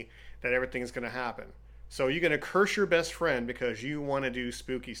 vicinity that everything's gonna happen. So you're gonna curse your best friend because you want to do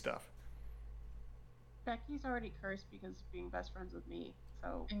spooky stuff. Becky's already cursed because of being best friends with me.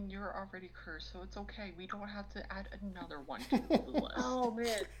 So. And you're already cursed, so it's okay. We don't have to add another one to the list. Oh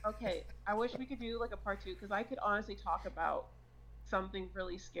man. Okay. I wish we could do like a part 2 because I could honestly talk about something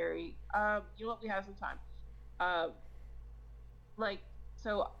really scary. You know what? We have some time. Like,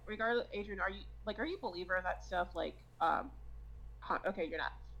 so regardless, Adrian, are you a believer in that stuff? Like, okay, you're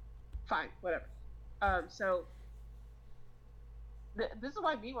not. Fine, whatever. So this is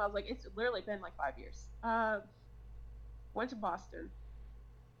why meanwhile, I was like, it's literally been like 5 years. Went to Boston.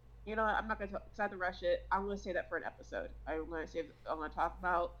 You know, I'm not gonna because I have to rush it. I'm gonna say that for an episode. I'm gonna talk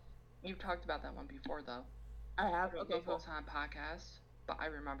about. You've talked about that one before, though. I have I don't okay. know if it Cool. was on a podcast, but I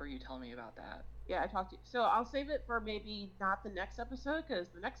remember you telling me about that. Yeah, I talked to you. So I'll save it for maybe not the next episode because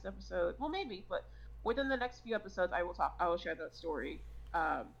the next episode, well, maybe, but within the next few episodes, I will share that story.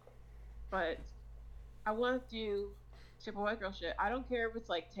 But I want to do stupid white girl shit. I don't care if it's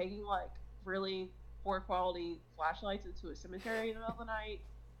like taking like really poor quality flashlights into a cemetery in the middle of the night,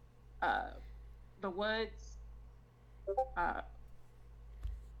 uh, the woods, uh,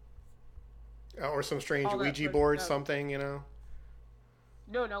 Or some strange all that Ouija sort of board, stuff. something, you know?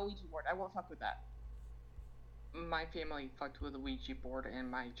 No, no Ouija board. I won't fuck with that. My family fucked with a Ouija board in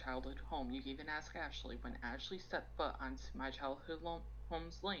my childhood home. You can even ask Ashley. When Ashley stepped foot onto my childhood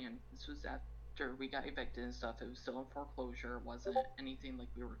home's land, this was after we got evicted and stuff. It was still in foreclosure. It wasn't anything like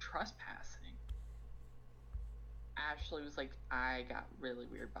we were trespassing. Ashley was like, I got really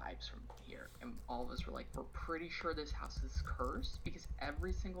weird vibes from here. And all of us were like, we're pretty sure this house is cursed because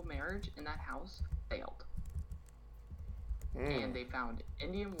every single marriage in that house failed. And they found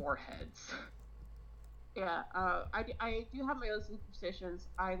Indian warheads. Yeah, I do have my own superstitions.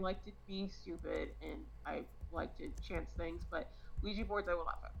 I like to be stupid and I like to chance things, but Ouija boards I will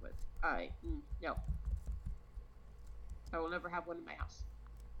not fuck with. No. I will never have one in my house.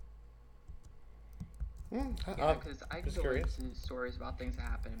 Yeah, because I can go curious. into stories about things that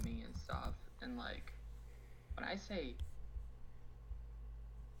happen to me and stuff. And like, when I say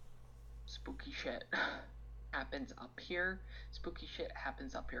spooky shit happens up here, spooky shit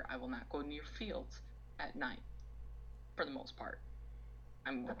happens up here. I will not go near fields at night, for the most part.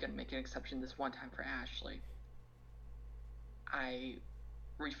 I'm gonna make an exception this one time for Ashley. I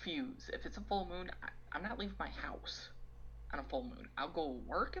refuse. If it's a full moon, I'm not leaving my house on a full moon. I'll go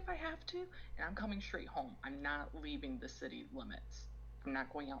work if I have to, and I'm coming straight home. I'm not leaving the city limits. I'm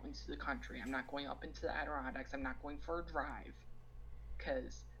not going out into the country. I'm not going up into the Adirondacks. I'm not going for a drive.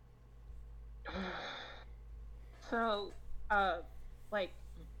 Because... So, like,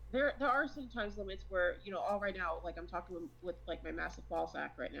 there are sometimes limits where, you know, all right now, like, I'm talking with like, my massive ball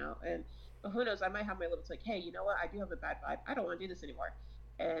sack right now, and but who knows, I might have my limits, like, hey, you know what, I do have a bad vibe. I don't want to do this anymore.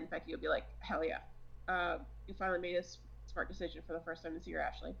 And Becky will be like, hell yeah. You finally made a smart decision for the first time this year,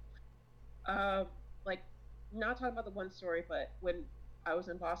 Ashley. Like, not talking about the one story, but when I was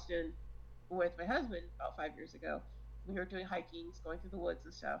in Boston with my husband about 5 years ago, we were doing hikings, going through the woods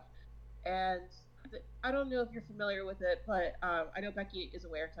and stuff. And I don't know if you're familiar with it, but I know Becky is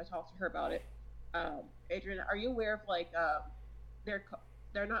aware because I talked to her about it. Adrian, are you aware of like they're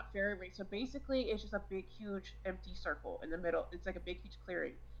they're not fairy rings? So basically, it's just a big, huge, empty circle in the middle. It's like a big, huge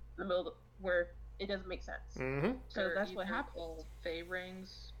clearing in the middle where it doesn't make sense. Mm-hmm. So They're that's what either happened. called Fey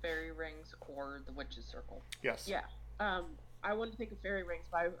rings, fairy rings, or the witch's circle. Yes. Yeah. I wanted to think of fairy rings,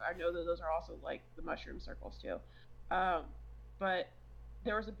 but I know that those are also like the mushroom circles too. Um, but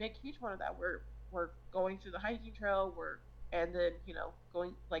there was a big, huge one of that. We're going through the hiking trail. And then you know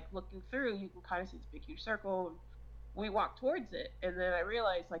going like looking through, you can kind of see this big, huge circle. And we walk towards it, and then I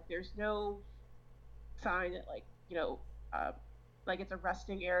realized like there's no sign that like you know like it's a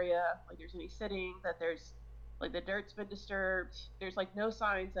resting area, like there's any sitting, that there's like the dirt's been disturbed. There's like no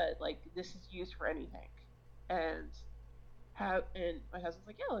signs that like this is used for anything. And my husband's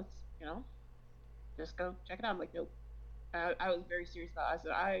like, yeah, let's just go check it out. I'm like, nope. I was very serious about it. I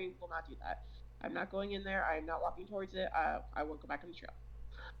said, I will not do that. I'm not going in there. I'm not walking towards it. I won't go back on the trail.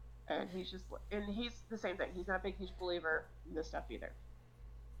 And he's the same thing. He's not a big, huge believer in this stuff either.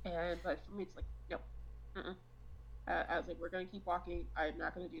 But for me, it's like, no. I was like, we're going to keep walking. I'm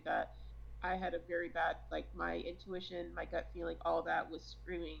not going to do that. I had a very bad, like, my intuition, my gut feeling, all that was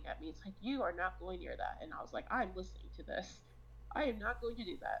screaming at me. It's like, you are not going near that. And I was like, I'm listening to this. I am not going to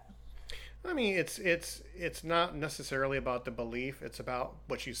do that. I mean, it's not necessarily about the belief. It's about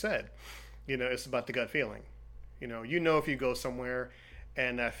what you said. You know, it's about the gut feeling. You know if you go somewhere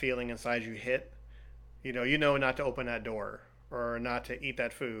and that feeling inside you hit, you know not to open that door or not to eat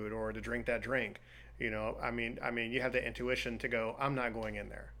that food or to drink that drink. I mean, you have the intuition to go, I'm not going in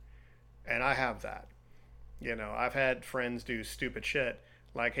there, and I have that. I've had friends do stupid shit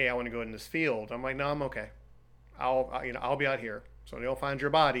like, hey, I want to go in this field. I'm like, no, I'm okay. I'll be out here. So they'll find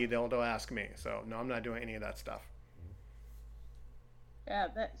your body. They'll ask me. So no, I'm not doing any of that stuff. Yeah,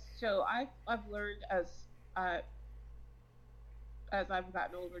 so I've learned as I've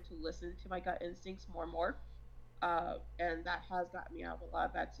gotten older to listen to my gut instincts more and more, and that has gotten me out of a lot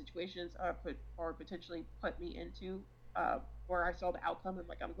of bad situations, or potentially put me into where I saw the outcome and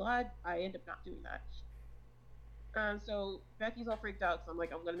like I'm glad I end up not doing that. So Becky's all freaked out, so I'm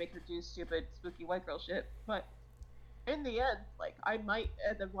like I'm gonna make her do stupid spooky white girl shit, but in the end, like I might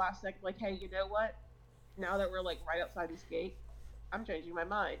at the last second, like, hey, you know what? Now that we're like right outside this gate, I'm changing my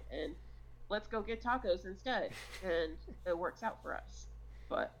mind and let's go get tacos instead, and it works out for us.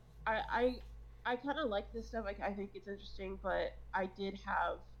 But I kind of like this stuff. Like I think it's interesting, but I did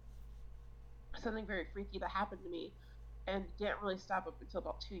have something very freaky that happened to me, and didn't really stop up until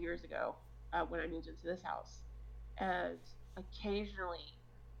about 2 years ago when I moved into this house. And occasionally,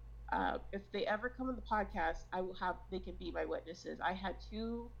 if they ever come on the podcast, they can be my witnesses. I had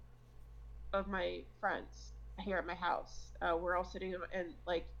two of my friends here at my house. We're all sitting and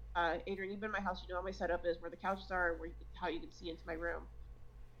like, Adrian, you've been in my house. You know how my setup is, where the couches are, how you can see into my room.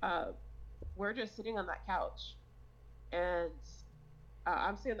 Uh, we're just sitting on that couch, and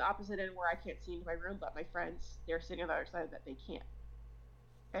I'm sitting on the opposite end where I can't see into my room, but my friends, they're sitting on the other side that they can't,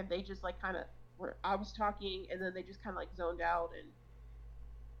 and they just like kind of where I was talking, and then they just kind of like zoned out, and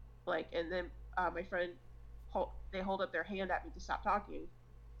like, and then my friend, they hold up their hand at me to stop talking,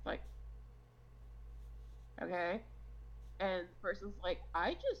 like, okay, and the person's like,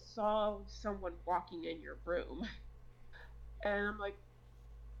 I just saw someone walking in your room, and I'm like,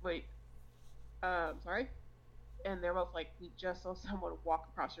 wait, sorry, and they're both like, we just saw someone walk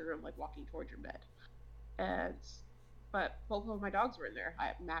across your room, like walking towards your bed, and but both of my dogs were in there. I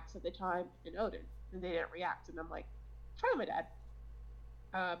had Max at the time and Odin, and they didn't react, and I'm like, try my dad.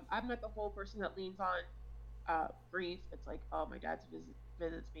 I'm not the whole person that leans on grief. It's like, oh, my dad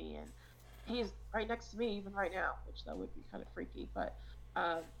visits me, and he's right next to me even right now, which that would be kind of freaky. But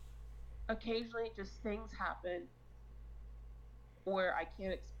um, occasionally, just things happen where I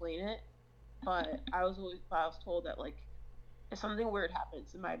can't explain it. But I was told that like if something weird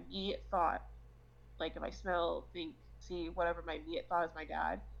happens, and my immediate thought, like if I smell, think, see whatever, my immediate thought is my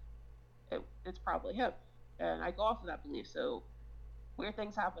dad, it's probably him, and I go off of that belief. So weird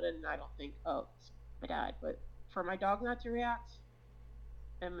things happen, and I don't think, oh, it's my dad. But for my dog not to react,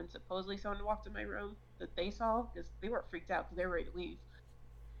 and then supposedly someone walked in my room that they saw, because they were freaked out because they were ready to leave.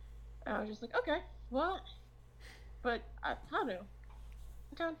 And I was just like, okay, well, but I don't know.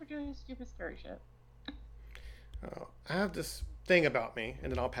 I'm down for doing stupid scary shit. I have this thing about me,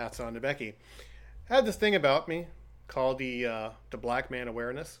 and then I'll pass it on to Becky. I have this thing about me called the black man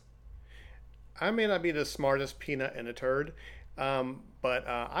awareness. I may not be the smartest peanut in a turd, but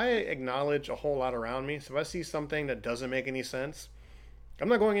I acknowledge a whole lot around me. So if I see something that doesn't make any sense, I'm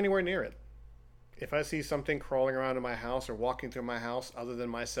not going anywhere near it. If I see something crawling around in my house or walking through my house other than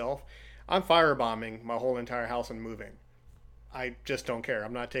myself, I'm firebombing my whole entire house and moving. I just don't care.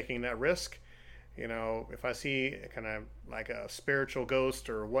 I'm not taking that risk. You know, if I see kind of like a spiritual ghost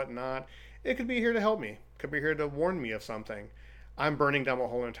or whatnot, it could be here to help me. It could be here to warn me of something. I'm burning down my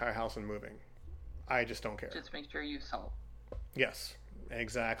whole entire house and moving. I just don't care. Just make sure you salt. Yes,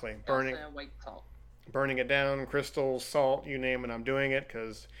 exactly. Also, white salt. Burning it down, crystals, salt, you name it. I'm doing it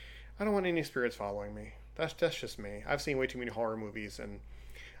because I don't want any spirits following me. That's just me. I've seen way too many horror movies, and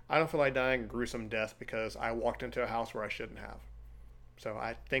I don't feel like dying a gruesome death because I walked into a house where I shouldn't have. So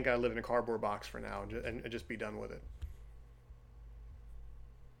I think I live in a cardboard box for now and just be done with it.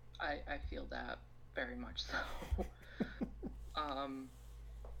 I feel that very much so.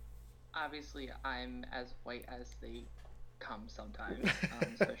 Obviously, I'm as white as they come sometimes,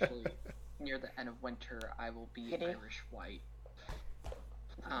 especially near the end of winter. I will be Irish white.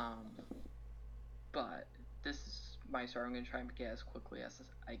 But this is my story. I'm going to try and get as quickly as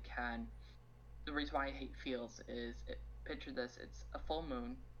I can. The reason why I hate feels is, picture this, it's a full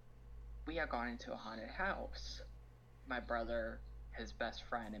moon. We had gone into a haunted house. My brother, his best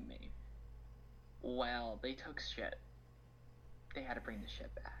friend, and me. Well, they took shit. They had to bring the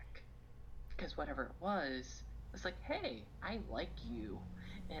shit back. Because whatever it was like, hey, I like you.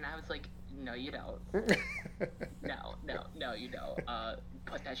 And I was like, no, you don't. No, you don't.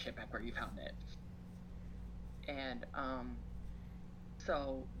 Put that shit back where you found it. And,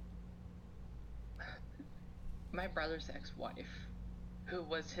 so, my brother's ex-wife, who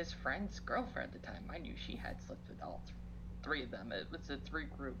was his friend's girlfriend at the time, mind you, she had slept with all three of them. It was a three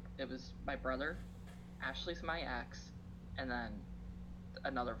group. It was my brother, Ashley's my ex, and then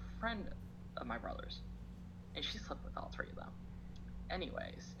another friend of my brother's. And she slept with all three of them.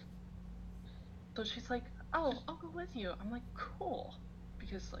 Anyways, so she's like, oh, I'll go with you. I'm like, cool.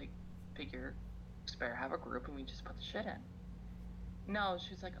 Because, like, figure, spare have a group and we just put the shit in. No,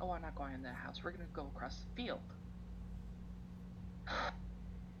 she's like, oh, I'm not going in that house. We're going to go across the field.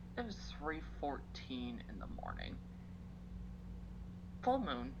 It was 3:14 in the morning. Full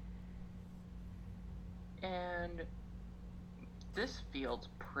moon. And this field's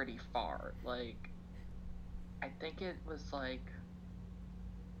pretty far. Like, I think it was like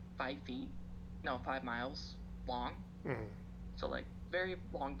 5 miles long. Mm-hmm. So, like, very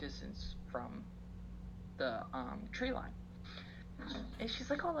long distance from the tree line. And she's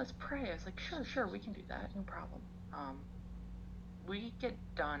like, oh, let's pray. I was like, sure, we can do that, no problem. We get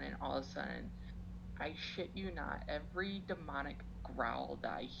done, and all of a sudden, I shit you not, every demonic growl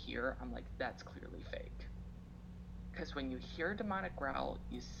that I hear, I'm like, that's clearly fake. Because when you hear a demonic growl,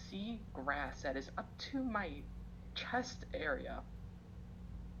 you see grass that is up to my chest area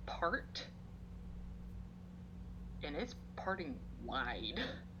part, and it's parting wide.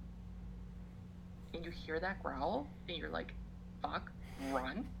 And you hear that growl, and you're like, fuck,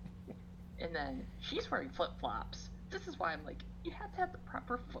 run. And then she's wearing flip-flops. This is why I'm like, you have to have the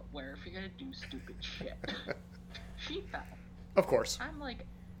proper footwear if you're gonna do stupid shit. She fell. Of course. I'm like,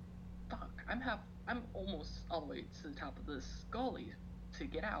 fuck, I'm almost all the way to the top of this gully to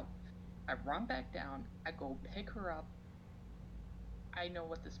get out. I run back down, I go pick her up. I know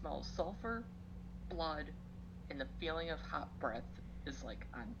what the smell of sulfur, blood, and the feeling of hot breath is like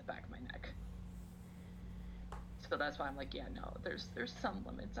on the back of my neck. So that's why I'm like, yeah, no, there's some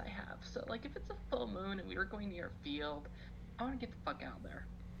limits I have. So like if it's a full moon and we were going near a field, I want to get the fuck out there.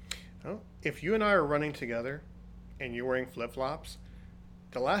 Well, if you and I are running together and you're wearing flip-flops,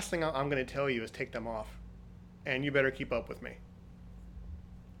 the last thing I'm going to tell you is take them off. And you better keep up with me.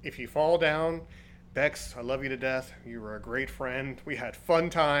 If you fall down, Bex, I love you to death. You were a great friend. We had fun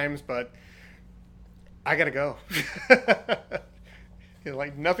times, but I got to go.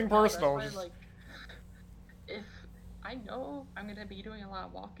 Like, nothing personal. That's why, like, if I know I'm going to be doing a lot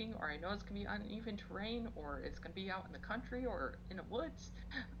of walking, or I know it's going to be uneven terrain, or it's going to be out in the country or in the woods,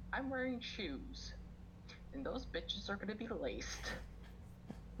 I'm wearing shoes. And those bitches are going to be laced.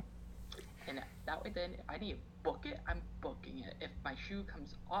 And that way then, if I need to book it, I'm booking it. If my shoe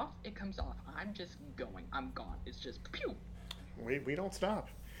comes off, it comes off. I'm just going. I'm gone. It's just pew. We don't stop.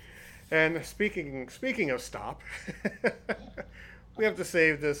 And speaking of stop, we have to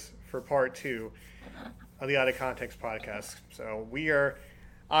save this for part 2 of the Out of Context podcast. So we are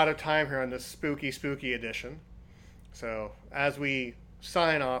out of time here on this spooky edition. So as we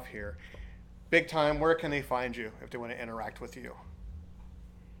sign off here, Big Time, where can they find you if they want to interact with you?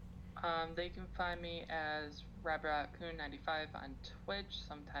 They can find me as RabbitRaccoon95 on Twitch.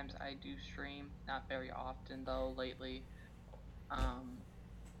 Sometimes I do stream, not very often though lately.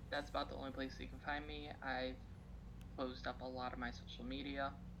 That's about the only place you can find me. I've closed up a lot of my social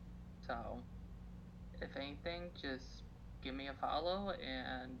media, so if anything, just give me a follow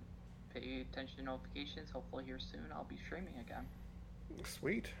and pay attention to notifications. Hopefully here soon I'll be streaming again.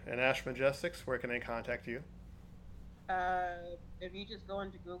 Sweet. And Ash Majestics, where can they contact you? If you just go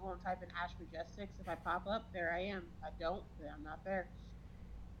into Google and type in Ash Majestics, if I pop up, there I am. If I don't, then I'm not there.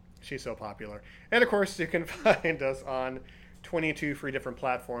 She's so popular. And of course, you can find us on 22 free different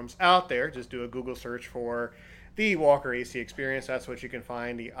platforms out there. Just do a Google search for the Walker AC Experience. That's what you can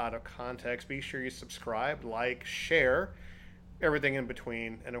find, the Out of Context. Be sure you subscribe, like, share, everything in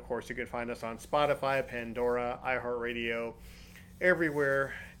between. And of course, you can find us on Spotify, Pandora, iHeartRadio,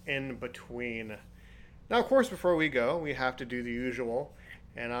 everywhere in between. Now, of course, before we go, we have to do the usual,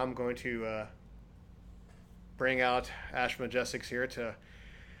 and I'm going to bring out Ash Majestics here to,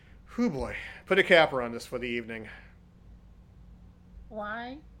 put a capper on this for the evening.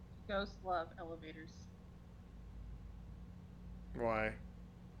 Why ghosts love elevators? Why?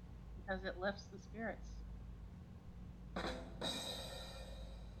 Because it lifts the spirits.